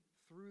him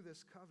through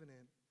this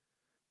covenant,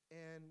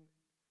 and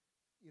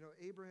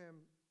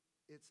Abraham,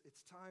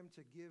 it's time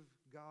to give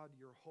God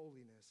your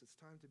holiness. It's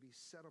time to be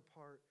set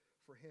apart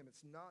for him.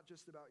 It's not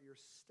just about your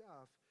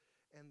stuff.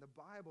 And the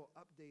Bible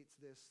updates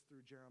this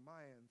through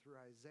Jeremiah and through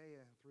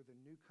Isaiah and through the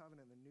New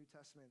Covenant, the New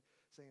Testament,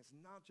 saying it's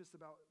not just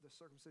about the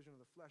circumcision of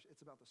the flesh,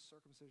 it's about the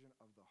circumcision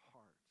of the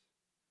heart,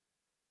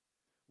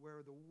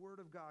 where the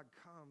Word of God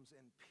comes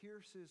and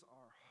pierces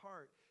our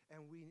heart, and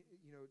we,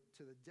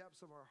 to the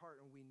depths of our heart,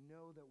 and we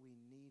know that we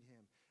need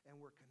him, and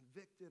we're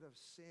convicted of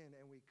sin,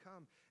 and we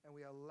come and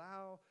we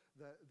allow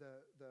the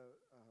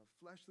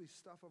fleshly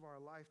stuff of our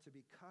life to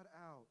be cut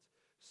out.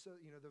 So,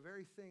 the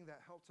very thing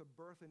that helped to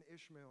birth in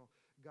Ishmael,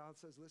 God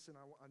says, listen,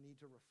 I need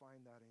to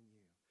refine that in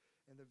you.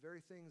 and the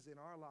very things in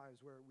our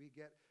lives where we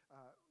get,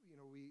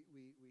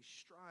 we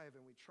strive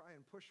and we try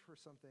and push for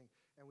something,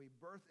 and we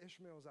birth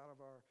Ishmaels out of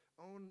our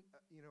own,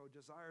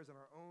 desires and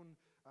our own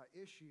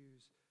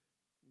issues,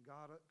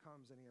 God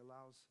comes and he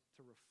allows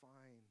to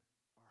refine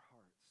our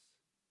hearts.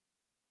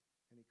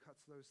 And he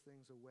cuts those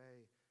things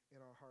away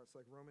in our hearts.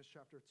 Like Romans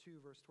chapter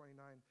 2, verse 29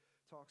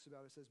 talks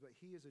about, it says, "But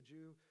he is a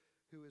Jew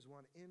who is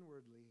one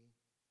inwardly,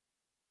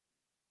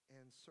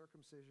 and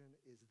circumcision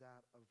is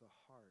that of the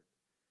heart,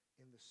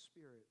 in the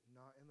spirit,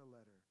 not in the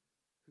letter,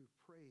 whose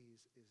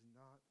praise is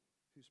not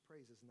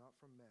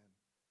from men,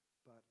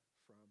 but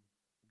from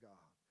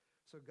God."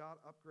 So God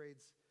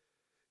upgrades,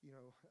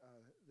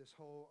 this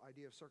whole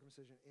idea of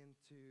circumcision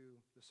into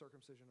the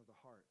circumcision of the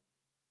heart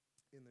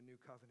in the new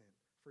covenant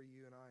for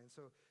you and I. And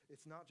so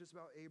it's not just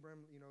about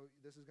Abram,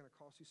 this is going to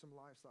cost you some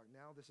livestock.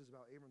 Now this is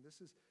about Abram. This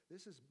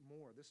is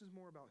more. This is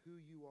more about who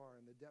you are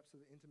and the depths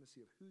of the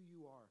intimacy of who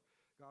you are.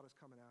 God is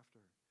coming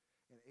after.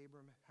 And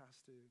Abram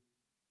has to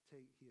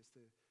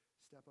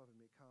step up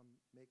and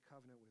make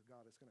covenant with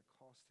God. It's going to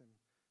cost him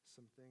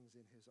some things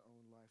in his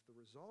own life. The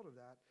result of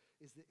that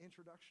is the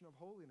introduction of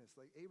holiness.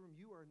 Like Abram,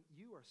 you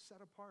are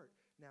set apart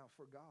now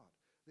for God.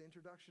 The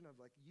introduction of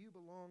you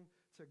belong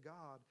to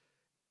God.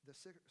 The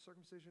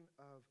circumcision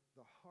of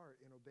the heart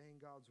in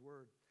obeying God's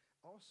word.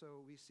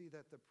 Also, we see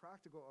that the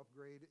practical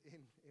upgrade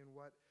in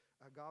what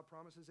God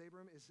promises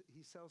Abram is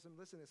he tells him,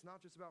 listen, it's not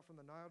just about from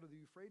the Nile to the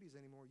Euphrates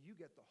anymore. You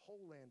get the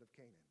whole land of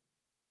Canaan.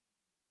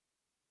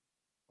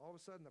 All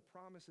of a sudden, the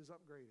promise is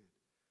upgraded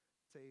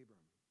to Abram.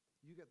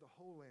 You get the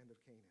whole land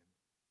of Canaan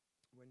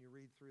when you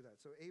read through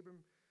that. So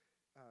Abram,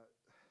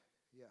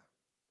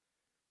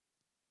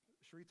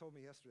 Cherie told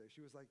me yesterday,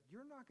 she was like,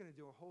 you're not going to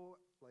do a whole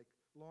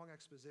long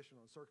exposition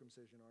on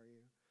circumcision, are you?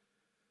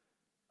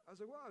 I was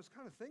like, well, I was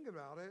kind of thinking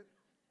about it.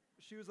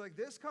 She was like,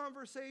 this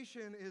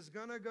conversation is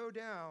going to go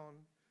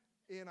down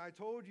in I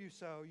told you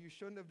so, you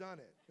shouldn't have done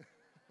it.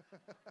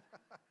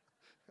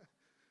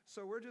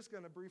 So we're just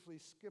going to briefly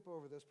skip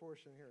over this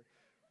portion here.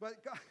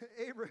 But God,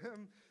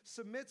 Abraham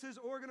submits his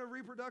organ of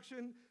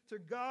reproduction to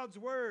God's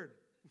word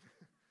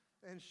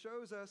and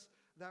shows us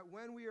that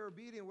when we are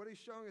obedient, what he's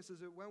showing us is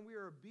that when we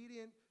are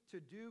obedient to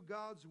do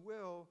God's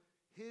will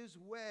his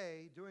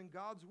way, doing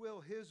God's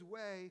will his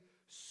way,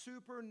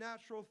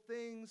 supernatural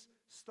things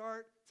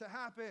start to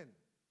happen.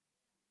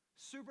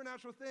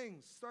 Supernatural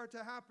things start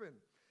to happen.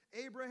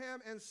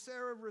 Abraham and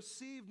Sarah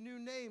received new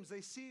names.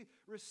 They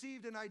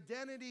received an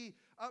identity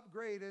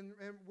upgrade and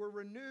were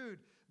renewed.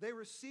 They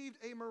received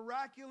a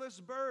miraculous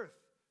birth,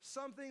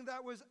 something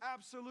that was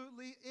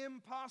absolutely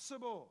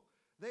impossible.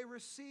 They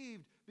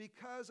received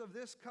because of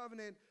this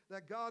covenant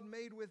that God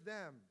made with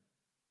them.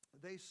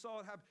 They saw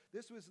it happen.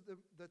 This was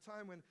the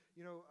time when,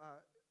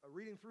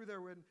 reading through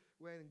there when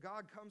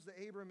God comes to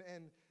Abram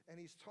and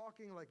he's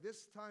talking like,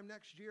 this time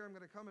next year I'm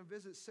going to come and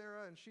visit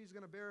Sarah and she's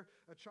going to bear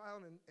a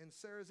child, and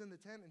Sarah's in the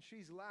tent and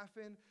she's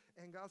laughing,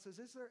 and God says,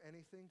 is there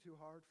anything too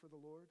hard for the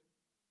Lord?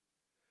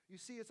 You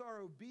see, it's our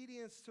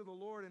obedience to the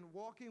Lord and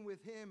walking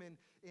with him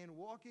and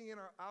walking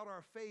out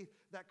our faith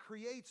that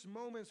creates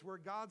moments where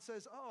God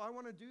says, oh, I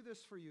want to do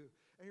this for you.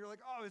 And you're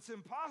like, oh, it's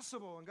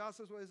impossible. And God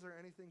says, well, is there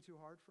anything too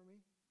hard for me?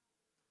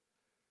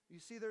 You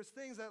see, there's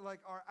things that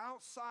are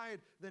outside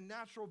the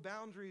natural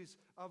boundaries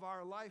of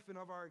our life and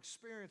of our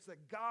experience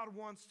that God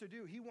wants to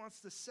do. He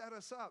wants to set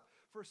us up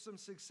for some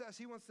success.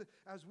 He wants to,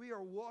 as we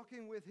are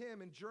walking with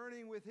him and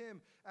journeying with him,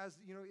 as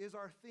is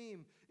our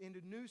theme, into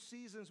new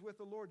seasons with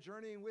the Lord,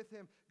 journeying with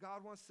him,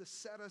 God wants to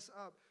set us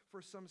up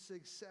for some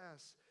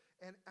success.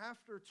 And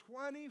after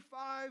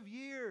 25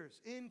 years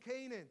in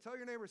Canaan, tell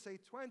your neighbor, say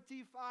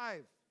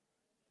 25.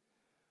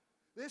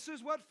 This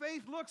is what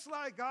faith looks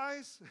like,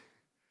 guys.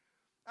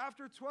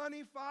 After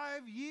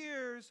 25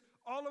 years,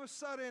 all of a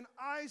sudden,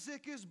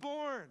 Isaac is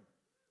born.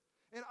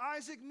 And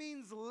Isaac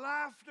means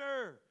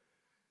laughter.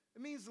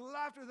 It means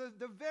laughter.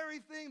 The very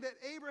thing that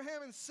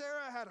Abraham and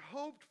Sarah had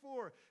hoped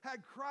for,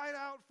 had cried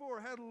out for,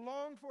 had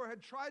longed for,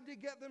 had tried to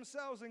get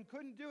themselves and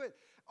couldn't do it.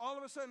 All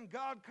of a sudden,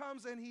 God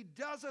comes and he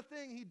does a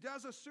thing. He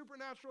does a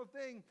supernatural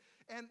thing.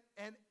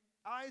 And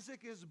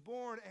Isaac is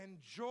born, and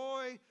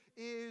joy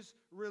is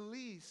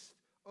released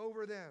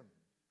over them.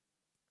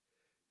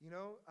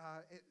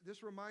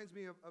 This reminds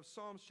me of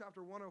Psalms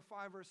chapter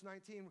 105, verse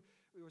 19.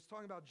 It was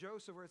talking about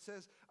Joseph, where it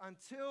says,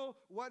 until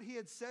what he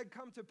had said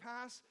come to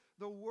pass,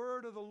 the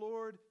word of the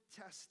Lord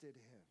tested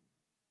him.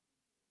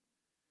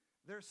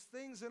 There's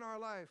things in our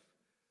life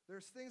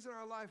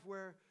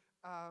where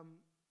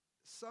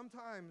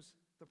sometimes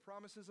the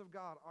promises of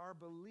God, our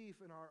belief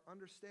and our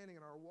understanding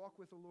and our walk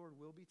with the Lord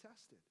will be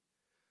tested.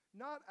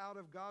 Not out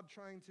of God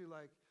trying to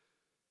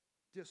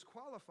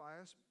disqualify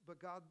us, but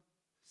God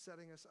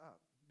setting us up.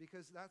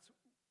 Because that's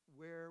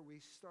where we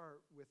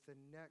start with the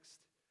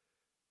next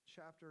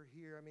chapter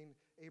here. I mean,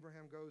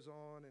 Abraham goes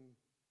on and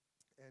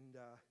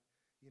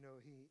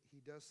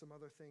he does some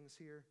other things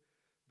here.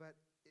 But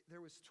there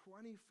was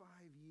 25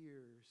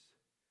 years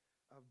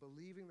of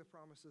believing the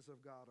promises of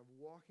God, of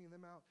walking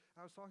them out.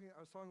 I was talking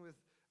with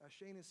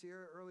Shane and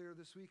Sierra earlier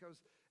this week.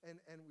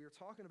 And we were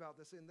talking about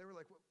this, and they were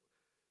like,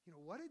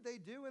 what did they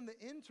do in the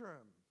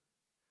interim?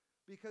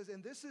 Because,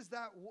 and this is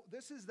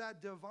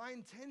that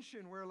divine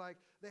tension where like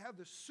they have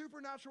the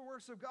supernatural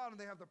works of God and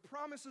they have the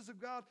promises of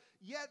God,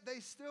 yet they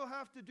still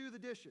have to do the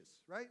dishes,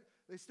 right?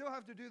 They still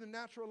have to do the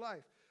natural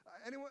life.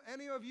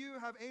 Any of you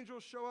have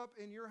angels show up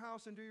in your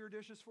house and do your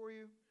dishes for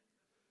you?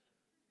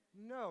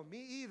 No,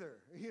 me either.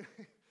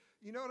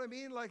 You know what I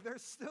mean? Like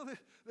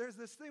there's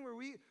this thing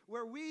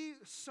where we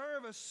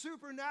serve a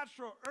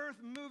supernatural,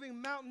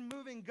 earth-moving,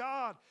 mountain-moving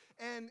God,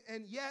 and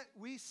yet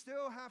we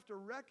still have to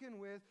reckon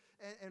with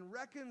and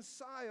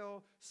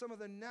reconcile some of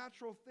the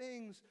natural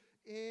things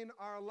in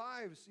our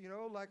lives,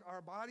 like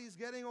our body's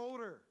getting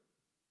older.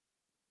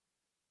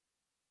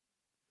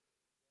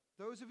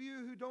 Those of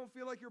you who don't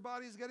feel like your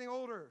body's getting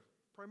older,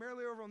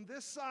 primarily over on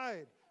this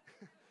side,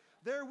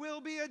 there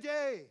will be a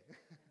day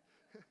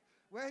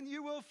when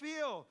you will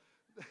feel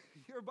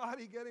your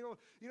body getting old.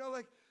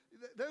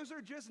 Those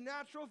are just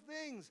natural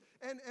things.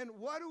 And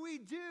what do we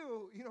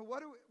do?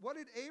 What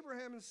did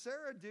Abraham and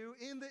Sarah do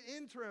in the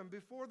interim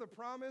before the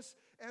promise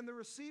and the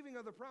receiving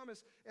of the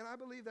promise? And I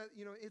believe that,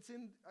 it's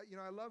in,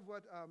 I love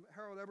what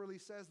Harold Eberle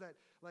says, that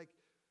like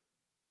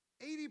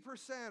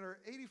 80% or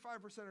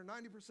 85% or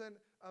 90%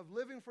 of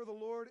living for the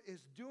Lord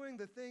is doing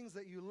the things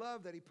that you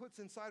love, that he puts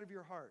inside of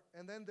your heart.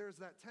 And then there's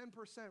that 10%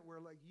 where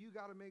like you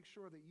got to make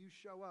sure that you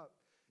show up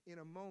in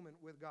a moment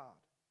with God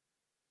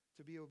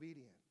to be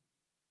obedient.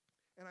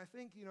 And I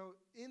think,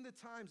 in the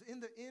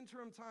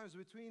interim times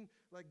between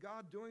like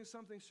God doing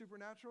something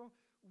supernatural,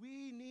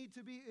 we need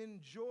to be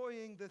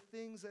enjoying the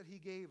things that he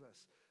gave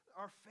us.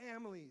 Our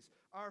families,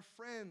 our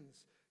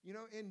friends,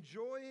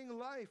 enjoying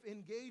life,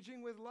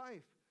 engaging with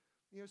life.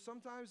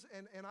 Sometimes,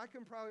 and I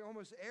can probably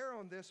almost err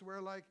on this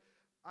where like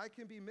I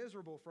can be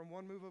miserable from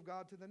one move of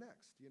God to the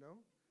next,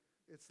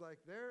 It's like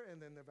there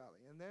and then the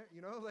valley and there,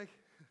 like,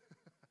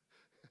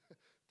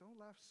 don't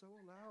laugh so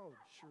loud,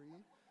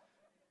 Sheree.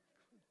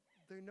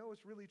 They know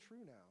it's really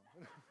true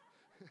now.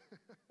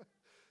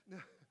 No.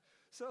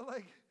 So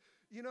like,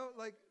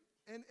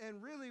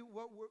 and really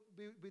what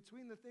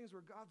between the things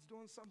where God's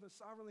doing something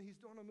sovereignly, he's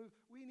doing a move,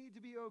 we need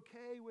to be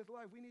okay with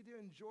life. We need to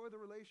enjoy the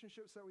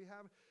relationships that we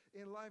have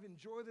in life,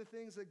 enjoy the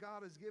things that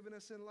God has given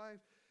us in life.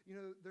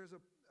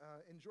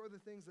 Enjoy the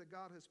things that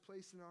God has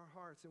placed in our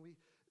hearts. And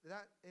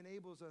that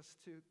enables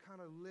us to kind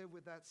of live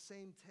with that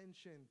same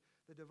tension,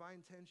 the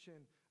divine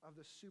tension of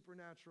the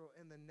supernatural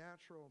and the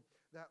natural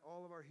that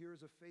all of our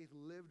heroes of faith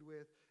lived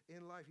with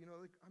in life.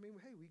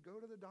 Hey, we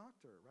go to the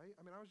doctor, right?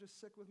 I was just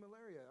sick with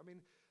malaria.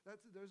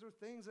 Those are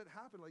things that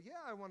happen. Like,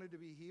 yeah, I wanted to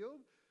be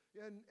healed,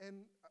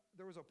 and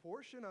there was a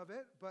portion of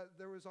it, but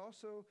there was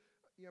also,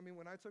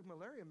 when I took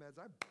malaria meds,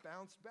 I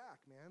bounced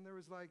back, man. There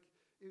was like,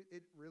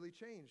 it really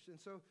changed. And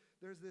so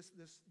there's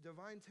this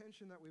divine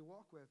tension that we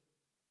walk with.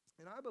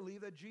 And I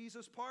believe that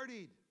Jesus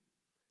partied.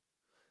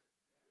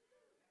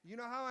 You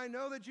know how I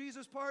know that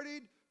Jesus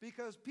partied?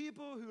 Because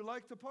people who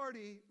like to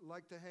party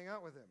like to hang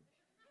out with him.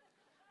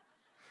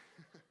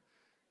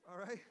 All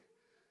right?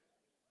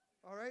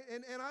 All right?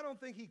 And I don't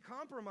think he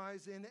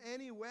compromised in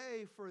any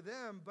way for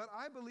them, but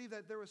I believe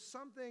that there was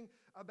something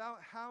about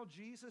how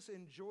Jesus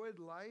enjoyed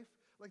life.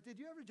 Like, did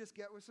you ever just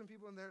get with some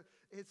people and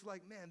it's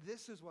like, man,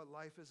 this is what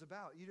life is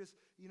about. You just,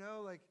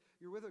 like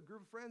you're with a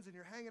group of friends and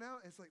you're hanging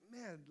out, and it's like,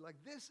 man, like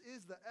this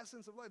is the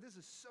essence of life. This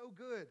is so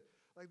good.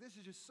 Like, this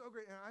is just so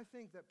great. And I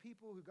think that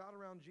people who got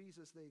around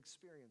Jesus, they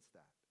experienced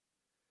that.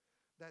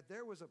 That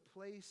there was a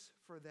place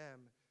for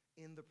them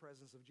in the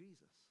presence of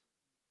Jesus.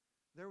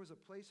 There was a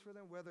place for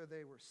them, whether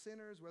they were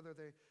sinners, whether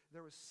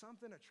there was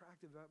something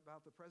attractive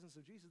about the presence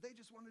of Jesus. They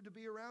just wanted to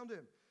be around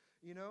him,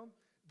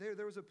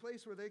 There was a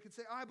place where they could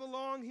say, I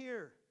belong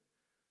here.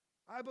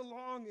 I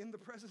belong in the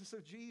presence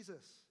of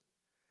Jesus.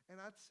 And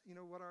that's,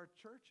 what our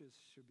churches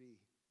should be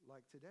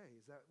like today,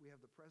 is that we have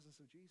the presence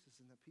of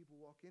Jesus and that people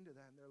walk into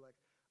that and they're like,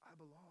 I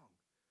belong.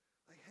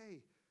 Like,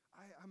 hey,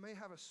 I may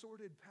have a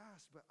sordid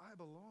past, but I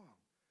belong.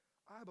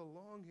 I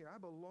belong here. I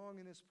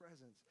belong in his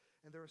presence.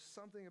 And there was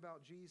something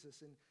about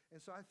Jesus. And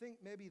so I think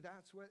maybe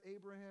that's what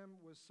Abraham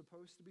was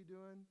supposed to be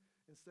doing.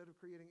 Instead of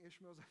creating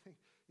Ishmaels, I think,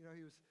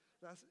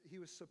 he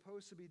was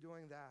supposed to be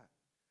doing that.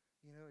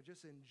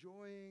 Just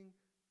enjoying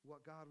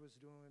what God was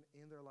doing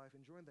in their life,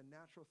 enjoying the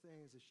natural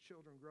things as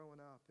children growing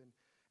up.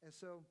 And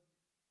so,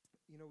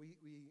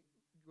 we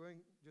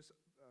going just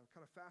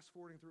kind of fast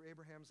forwarding through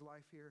Abraham's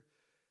life here,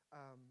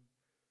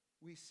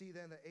 we see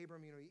then that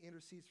Abram, he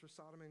intercedes for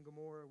Sodom and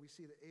Gomorrah. We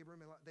see that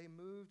they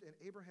moved, and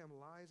Abraham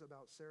lies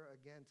about Sarah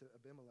again to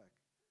Abimelech.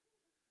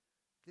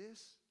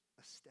 This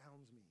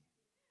astounds me.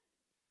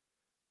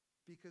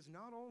 Because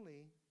not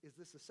only is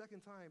this the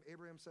second time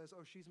Abraham says,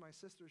 oh, she's my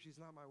sister, she's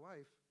not my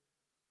wife,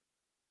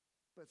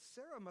 but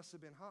Sarah must have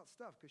been hot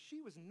stuff because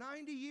she was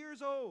 90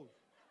 years old.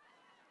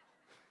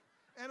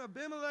 And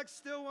Abimelech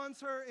still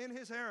wants her in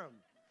his harem.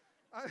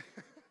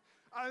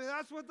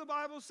 That's what the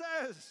Bible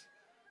says.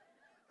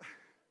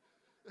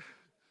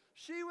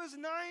 She was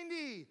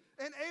 90,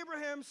 and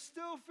Abraham's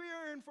still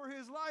fearing for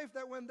his life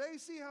that when they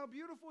see how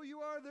beautiful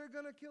you are, they're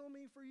going to kill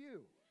me for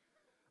you.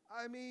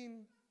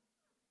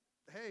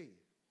 Hey.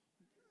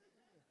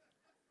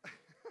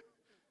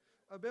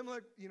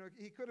 Abimelech,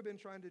 he could have been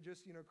trying to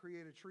just,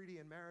 create a treaty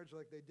and marriage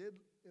like they did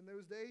in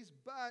those days,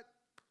 but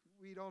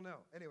we don't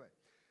know. Anyway,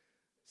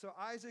 so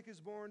Isaac is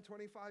born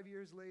 25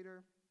 years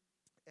later,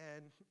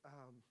 and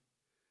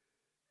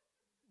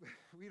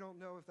we don't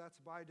know if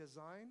that's by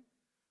design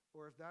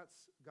or if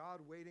that's God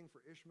waiting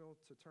for Ishmael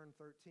to turn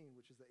 13,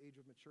 which is the age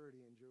of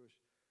maturity in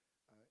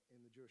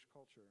the Jewish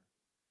culture,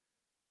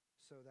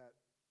 so that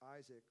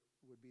Isaac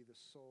would be the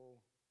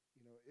sole,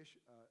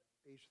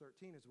 age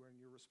 13 is when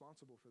you're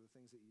responsible for the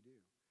things that you do.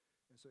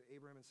 And so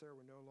Abraham and Sarah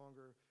were no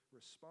longer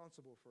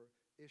responsible for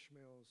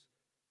Ishmael's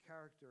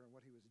character and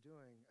what he was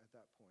doing at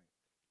that point.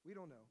 We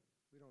don't know.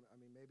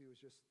 Maybe it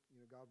was just,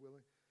 God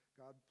willing,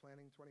 God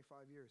planning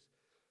 25 years.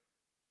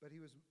 But he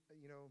was,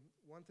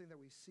 one thing that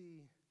we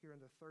see here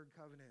in the third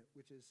covenant,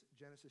 which is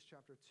Genesis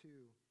chapter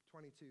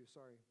 22,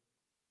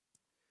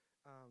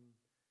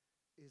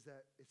 is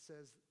that it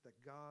says that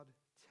God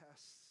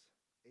tests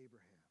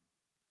Abraham.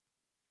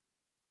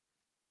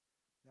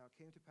 Now, it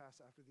came to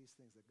pass after these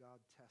things that God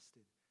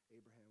tested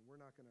Abraham. We're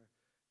not going to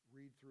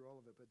read through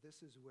all of it, but this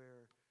is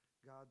where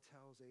God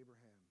tells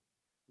Abraham,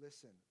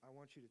 listen, I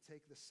want you to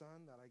take the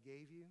son that I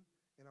gave you,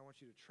 and I want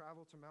you to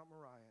travel to Mount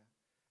Moriah,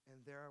 and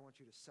there I want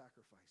you to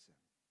sacrifice him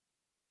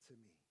to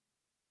me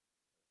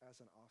as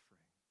an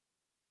offering.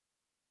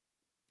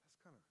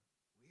 That's kind of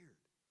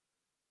weird.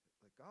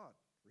 Like, God,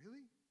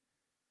 really?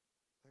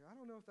 Like, I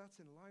don't know if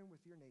that's in line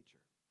with your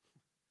nature.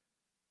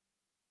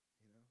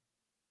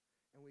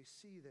 And we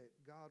see that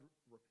God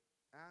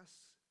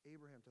asks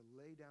Abraham to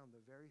lay down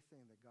the very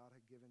thing that God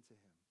had given to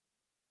him,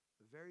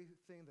 the very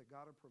thing that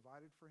God had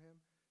provided for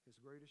him, his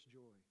greatest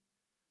joy.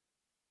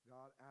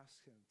 God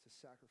asks him to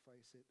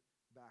sacrifice it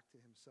back to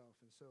himself.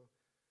 And so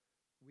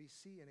we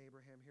see in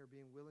Abraham here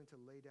being willing to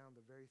lay down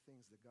the very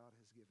things that God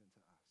has given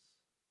to us.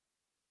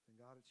 And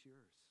God, it's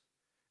yours.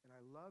 And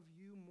I love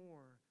you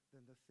more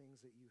than the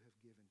things that you have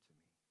given to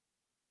me.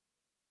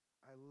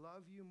 I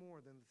love you more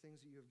than the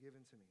things that you have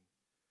given to me.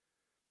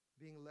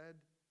 Being led,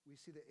 we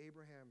see that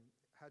Abraham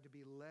had to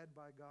be led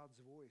by God's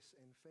voice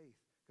in faith,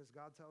 because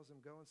God tells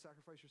him, go and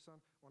sacrifice your son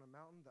on a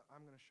mountain that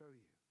I'm going to show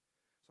you.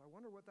 So I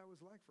wonder what that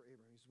was like for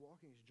Abraham. He's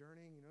walking, he's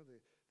journeying,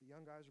 the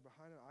young guys are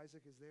behind him,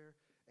 Isaac is there,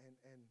 and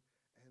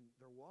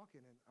they're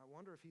walking, and I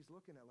wonder if he's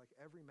looking at like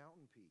every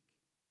mountain peak.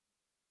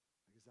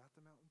 Like, is that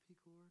the mountain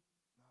peak, Lord?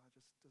 No, it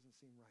just doesn't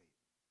seem right.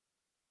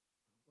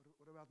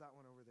 What about that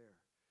one over there?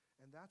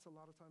 And that's a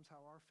lot of times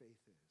how our faith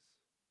is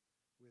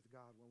with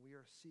God. When we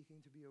are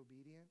seeking to be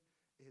obedient,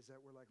 is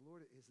that we're like,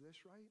 Lord, is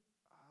this right?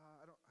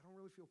 I don't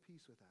really feel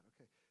peace with that.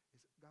 Okay,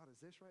 God,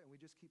 is this right? And we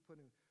just keep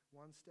putting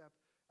one step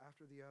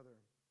after the other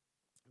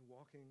and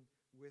walking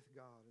with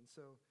God. And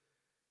so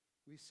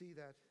we see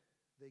that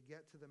they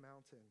get to the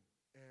mountain,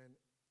 and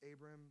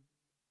Abram,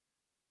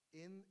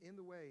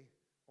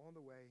 on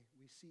the way,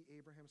 we see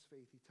Abraham's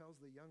faith. He tells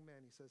the young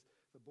man, he says,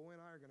 the boy and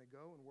I are going to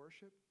go and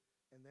worship,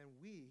 and then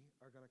we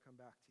are going to come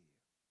back to you.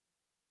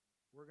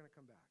 We're going to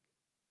come back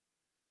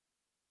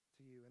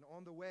to you. And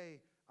on the way,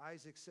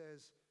 Isaac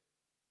says,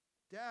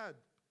 Dad,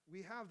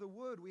 we have the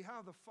wood, we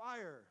have the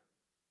fire,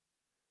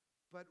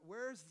 but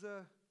where's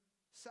the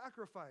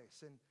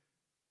sacrifice? And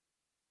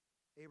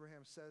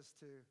Abraham says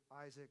to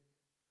Isaac,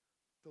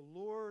 the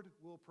Lord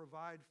will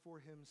provide for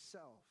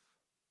himself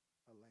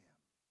a lamb.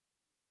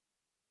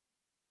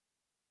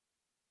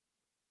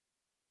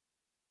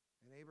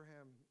 And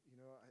Abraham,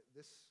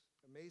 this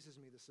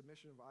amazes me, the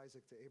submission of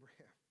Isaac to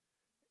Abraham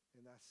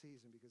in that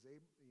season, because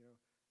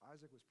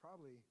Isaac was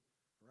probably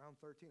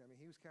around 13.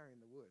 He was carrying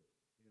the wood.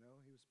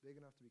 He was big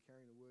enough to be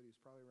carrying the wood. He was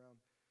probably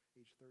around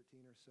age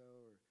 13 or so,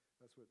 or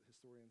that's what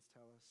historians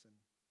tell us. And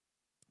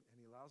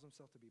he allows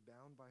himself to be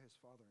bound by his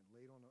father and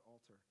laid on an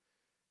altar.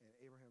 And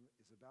Abraham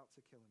is about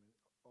to kill him, and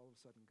all of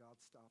a sudden God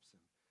stops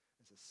him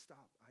and says,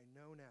 stop, I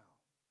know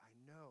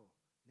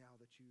now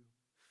that you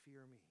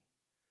fear me.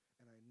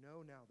 And I know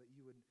now that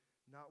you would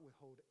not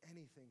withhold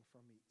anything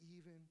from me,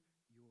 even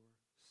your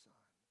son.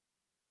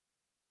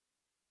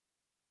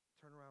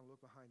 Turn around,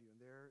 look behind you, and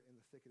there in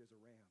the thicket is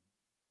a ram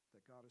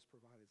that God has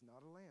provided. It's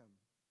not a lamb,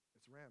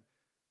 it's a ram.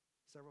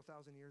 Several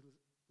thousand years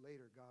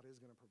later, God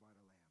is going to provide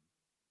a lamb.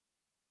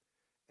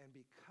 And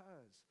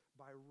because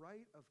by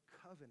right of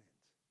covenant,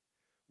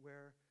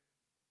 where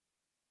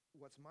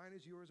what's mine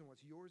is yours and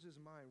what's yours is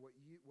mine,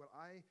 what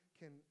I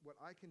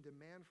can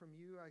demand from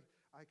you,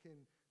 I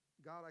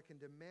can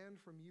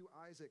demand from you,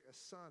 Isaac, a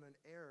son, an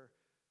heir.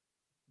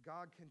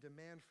 God can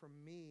demand from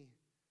me,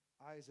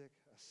 Isaac,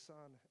 a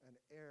son, an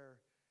heir.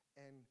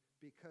 And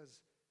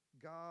because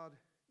God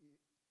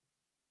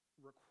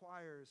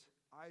requires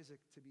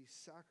Isaac to be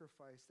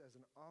sacrificed as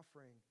an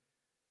offering,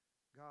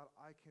 God,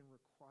 I can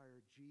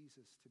require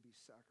Jesus to be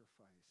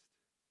sacrificed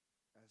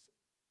as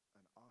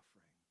an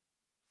offering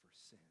for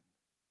sin.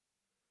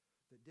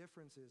 The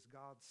difference is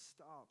God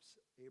stops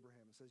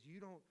Abraham and says,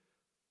 you don't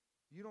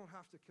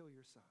have to kill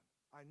your son.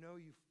 I know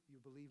you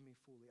believe me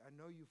fully. I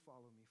know you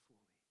follow me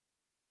fully.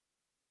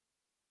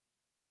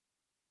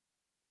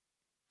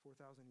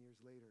 4,000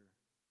 years later,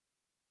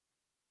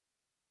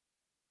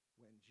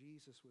 when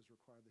Jesus was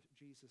required,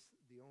 Jesus,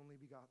 the only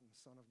begotten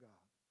Son of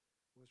God,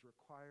 was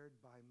required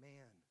by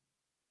man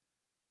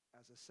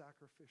as a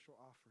sacrificial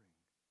offering.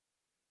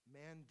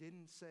 Man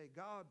didn't say,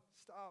 God,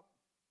 stop.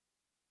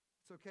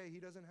 It's okay, he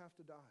doesn't have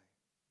to die.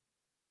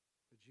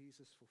 But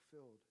Jesus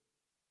fulfilled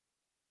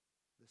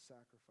the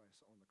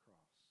sacrifice on the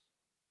cross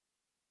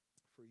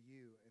for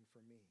you and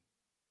for me.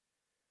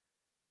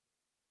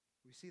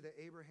 We see that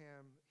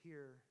Abraham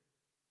here,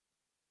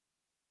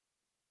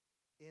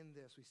 in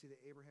this, we see that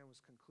Abraham was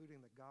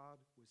concluding that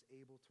God was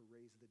able to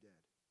raise the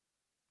dead.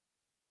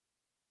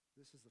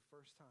 This is the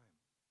first time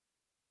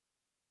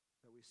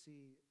that we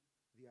see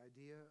the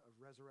idea of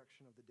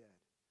resurrection of the dead.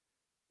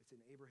 It's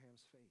in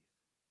Abraham's faith.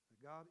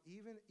 That God,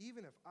 even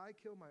if I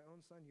kill my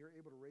own son, you're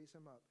able to raise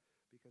him up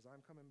because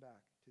I'm coming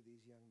back to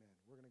these young men.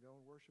 We're going to go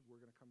and worship. We're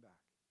going to come back.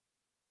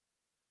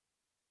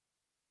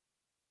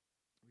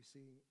 We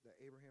see that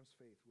Abraham's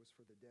faith was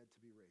for the dead to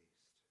be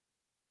raised.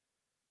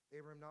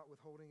 Abraham not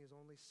withholding his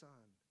only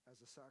son as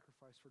a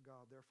sacrifice for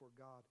God. Therefore,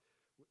 God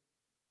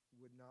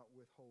would not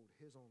withhold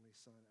his only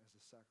son as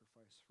a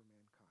sacrifice for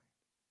mankind,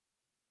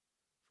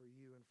 for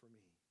you and for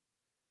me.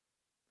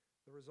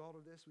 The result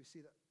of this, we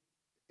see the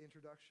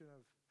introduction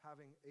of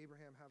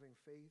Abraham having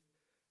faith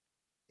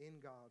in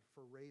God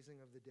for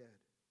raising of the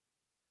dead.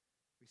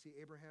 We see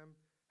Abraham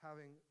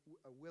having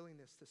a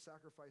willingness to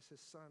sacrifice his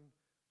son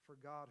for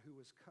God, who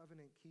was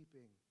covenant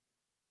keeping,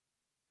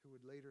 who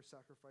would later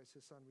sacrifice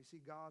his son. We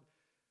see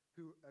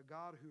a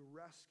God who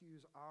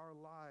rescues our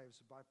lives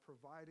by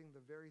providing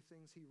the very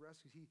things he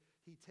rescues.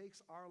 He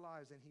takes our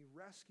lives and he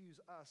rescues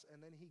us,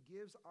 and then he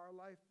gives our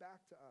life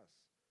back to us.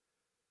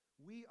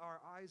 We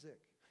are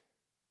Isaac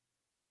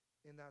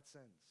in that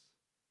sense,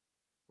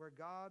 where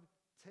God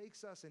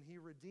takes us and he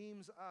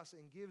redeems us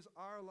and gives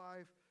our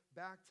life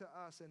back to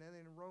us. And then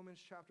in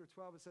Romans chapter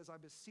 12, it says, I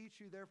beseech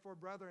you, therefore,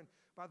 brethren,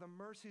 by the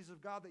mercies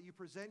of God, that you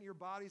present your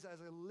bodies as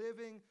a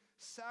living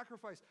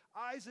sacrifice.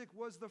 Isaac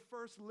was the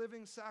first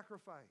living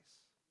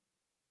sacrifice.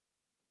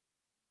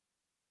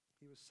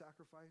 He was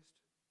sacrificed,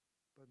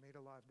 but made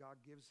alive. God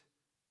gives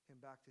him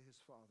back to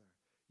his Father.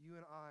 You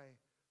and I,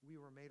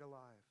 we were made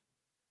alive.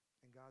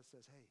 And God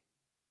says, hey,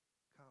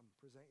 come,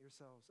 present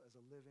yourselves as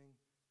a living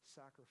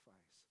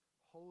sacrifice.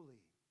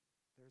 Holy.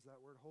 There's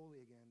that word holy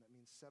again. That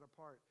means set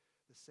apart.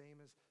 The same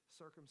as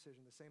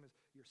circumcision. The same as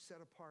you're set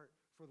apart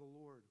for the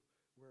Lord,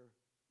 where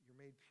you're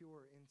made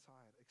pure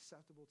inside,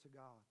 acceptable to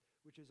God,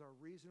 which is our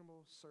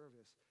reasonable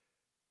service.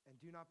 And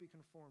do not be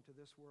conformed to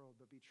this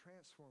world, but be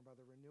transformed by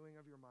the renewing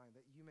of your mind,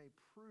 that you may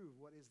prove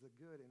what is the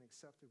good and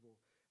acceptable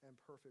and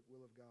perfect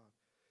will of God.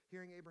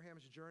 Hearing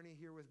Abraham's journey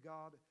here with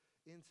God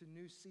into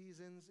new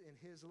seasons in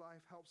his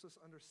life helps us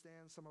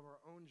understand some of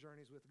our own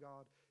journeys with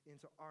God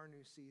into our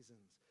new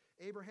seasons.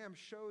 Abraham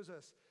shows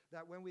us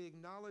that when we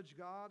acknowledge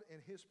God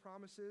and his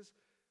promises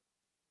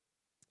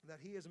that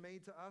he has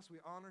made to us, we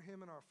honor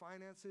him in our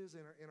finances,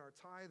 in our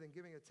tithe and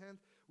giving a tenth,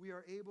 we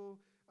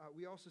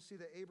also see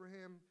that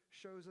Abraham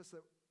shows us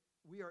that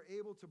we are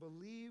able to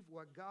believe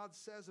what God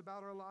says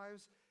about our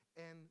lives,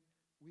 and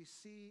we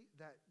see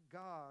that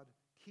God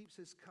keeps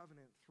his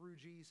covenant through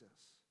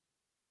Jesus.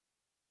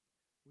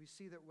 We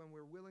see that when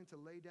we're willing to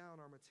lay down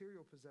our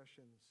material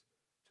possessions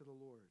to the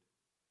Lord,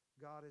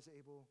 God is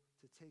able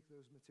to take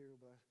those material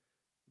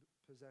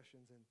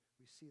possessions, and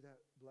we see that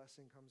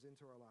blessing comes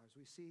into our lives.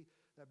 We see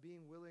that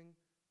being willing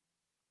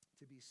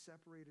to be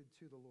separated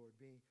to the Lord,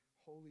 being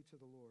holy to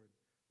the Lord,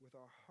 with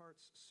our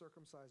hearts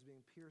circumcised,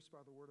 being pierced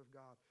by the word of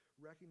God,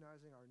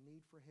 recognizing our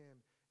need for him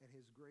and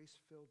his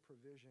grace-filled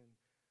provision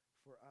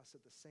for us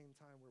at the same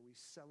time, where we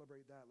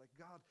celebrate that. Like,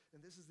 God,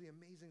 and this is the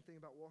amazing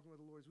thing about walking with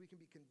the Lord, is we can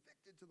be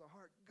convicted to the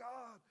heart.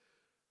 God,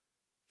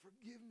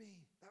 forgive me,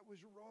 that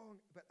was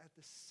wrong. But at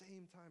the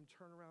same time,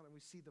 turn around and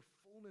we see the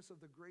fullness of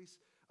the grace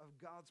of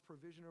God's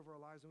provision over our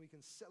lives, and we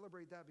can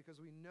celebrate that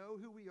because we know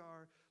who we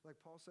are. Like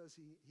Paul says,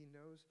 he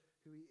knows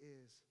who he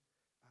is.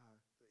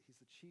 He's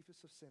the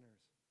chiefest of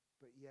sinners,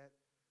 but yet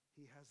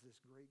he has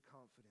this great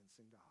confidence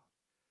in God.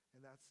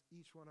 And that's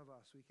each one of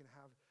us. We can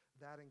have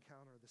that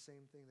encounter, the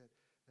same thing that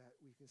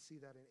we can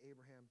see that in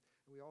Abraham.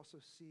 And we also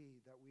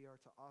see that we are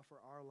to offer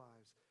our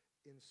lives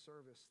in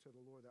service to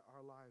the Lord, that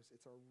our lives,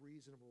 it's a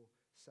reasonable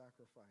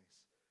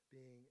sacrifice,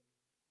 being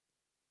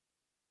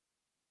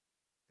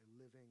a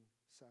living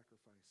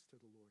sacrifice to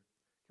the Lord.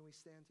 Can we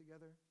stand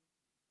together?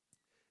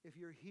 If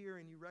you're here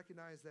and you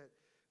recognize that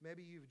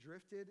maybe you've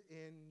drifted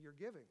in your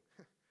giving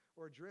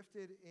or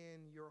drifted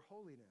in your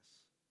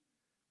holiness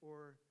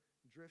or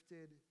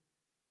drifted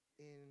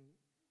in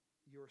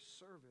your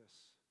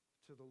service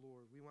to the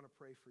Lord, we want to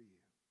pray for you.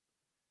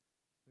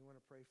 We want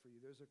to pray for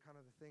you. Those are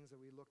kind of the things that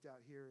we looked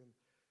at here in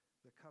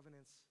the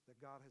covenants that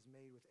God has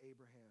made with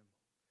Abraham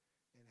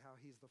and how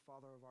he's the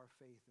father of our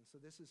faith. And so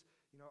this is,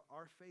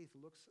 our faith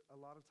looks a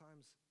lot of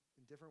times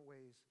in different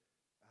ways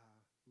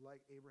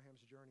like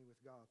Abraham's journey with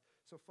God.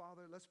 So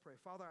Father, let's pray.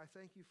 Father, I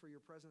thank you for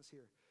your presence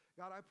here.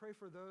 God, I pray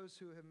for those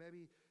who have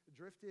maybe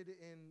drifted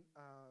in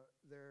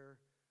their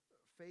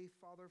faith,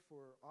 Father,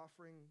 for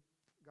offering,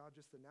 God,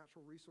 just the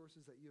natural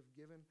resources that you have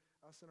given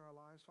us in our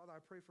lives. Father,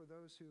 I pray for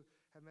those who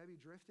have maybe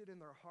drifted in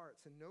their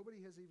hearts and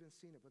nobody has even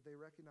seen it, but they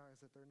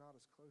recognize that they're not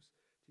as close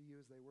to you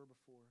as they were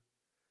before.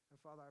 And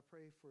Father, I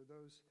pray for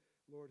those,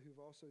 Lord, who've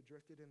also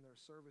drifted in their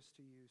service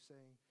to you,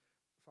 saying,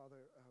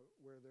 Father,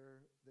 where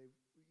they've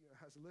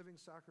as living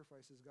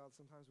sacrifices, God,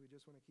 sometimes we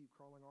just want to keep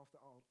crawling off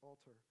the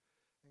altar.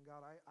 And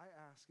God, I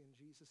ask in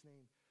Jesus'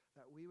 name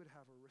that we would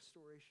have a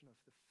restoration of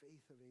the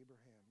faith of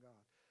Abraham, God.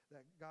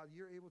 That, God,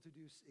 you're able to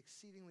do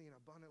exceedingly and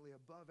abundantly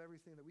above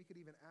everything that we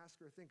could even ask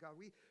or think. God,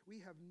 we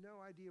have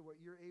no idea what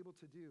you're able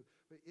to do,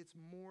 but it's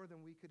more than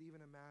we could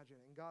even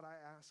imagine. And God,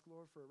 I ask,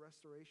 Lord, for a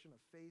restoration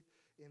of faith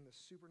in the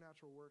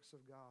supernatural works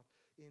of God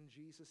in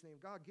Jesus' name.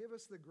 God, give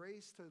us the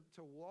grace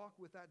to walk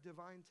with that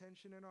divine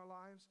tension in our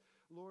lives,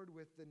 Lord,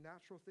 with the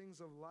natural things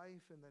of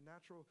life and the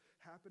natural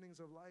happenings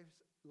of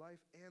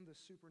life and the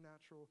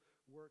supernatural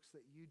works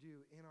that you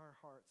do in our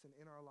hearts and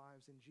in our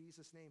lives in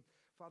Jesus' name.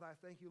 Father, I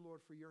thank you,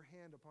 Lord, for your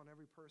hand upon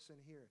every person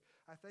here.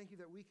 I thank you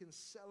that we can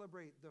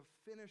celebrate the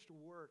finished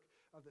work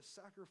of the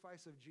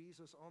sacrifice of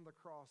Jesus on the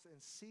cross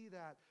and see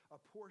that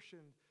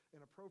apportioned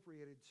and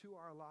appropriated to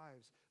our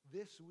lives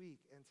this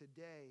week and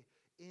today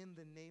in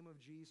the name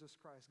of Jesus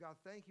Christ. God,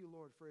 thank you,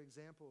 Lord, for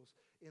examples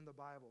in the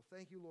Bible.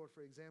 Thank you, Lord,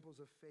 for examples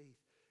of faith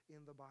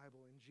in the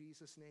Bible, in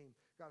Jesus' name.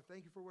 God,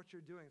 thank you for what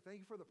you're doing. Thank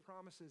you for the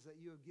promises that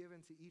you have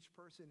given to each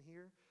person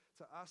here,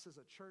 to us as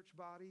a church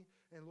body.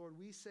 And Lord,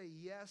 we say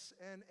yes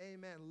and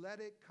amen. Let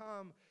it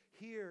come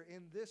here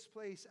in this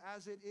place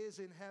as it is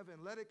in heaven.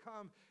 Let it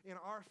come in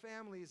our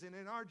families and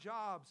in our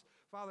jobs,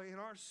 Father, in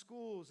our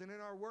schools and in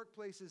our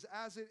workplaces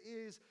as it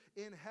is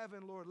in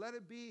heaven, Lord. Let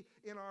it be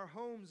in our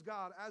homes,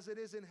 God, as it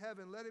is in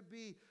heaven. Let it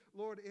be,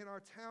 Lord, in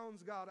our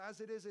towns, God, as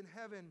it is in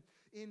heaven,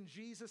 in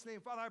Jesus' name.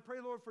 Father, I pray,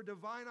 Lord, for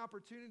divine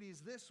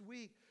opportunities this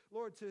week,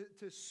 Lord,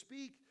 to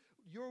speak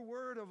your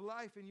word of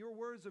life and your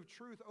words of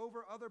truth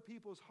over other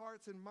people's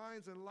hearts and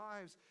minds and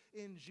lives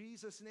in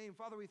Jesus' name.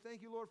 Father, we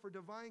thank you, Lord, for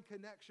divine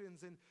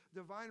connections and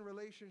divine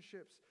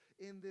relationships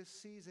in this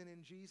season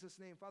in Jesus'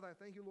 name. Father, I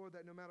thank you, Lord,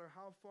 that no matter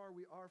how far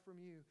we are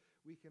from you,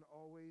 we can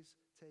always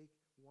take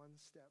one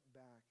step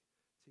back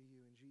to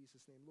you in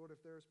Jesus' name. Lord,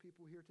 if there's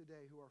people here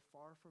today who are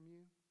far from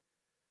you,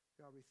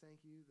 God, we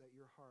thank you that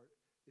your heart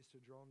is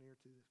to draw near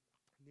to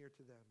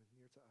them and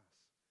near to us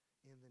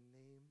in the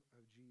name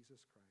of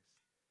Jesus Christ.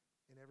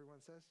 And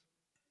everyone says,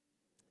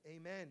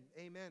 amen,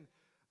 amen.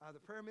 The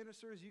prayer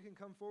ministers, you can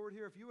come forward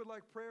here. If you would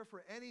like prayer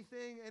for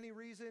anything, any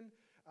reason,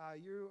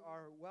 you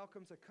are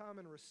welcome to come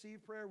and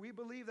receive prayer. We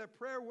believe that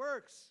prayer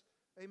works.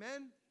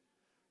 Amen?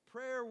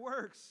 Prayer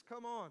works.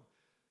 Come on.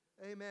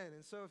 Amen.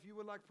 And so if you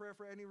would like prayer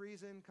for any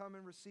reason, come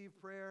and receive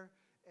prayer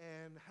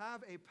and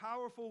have a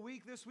powerful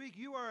week this week.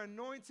 You are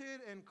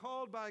anointed and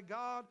called by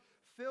God,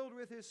 filled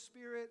with his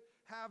Spirit.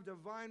 Have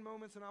divine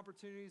moments and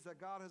opportunities that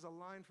God has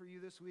aligned for you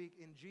this week.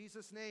 In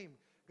Jesus' name,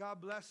 God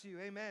bless you.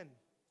 Amen.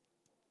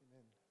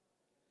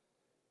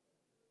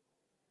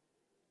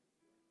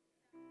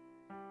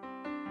 Amen.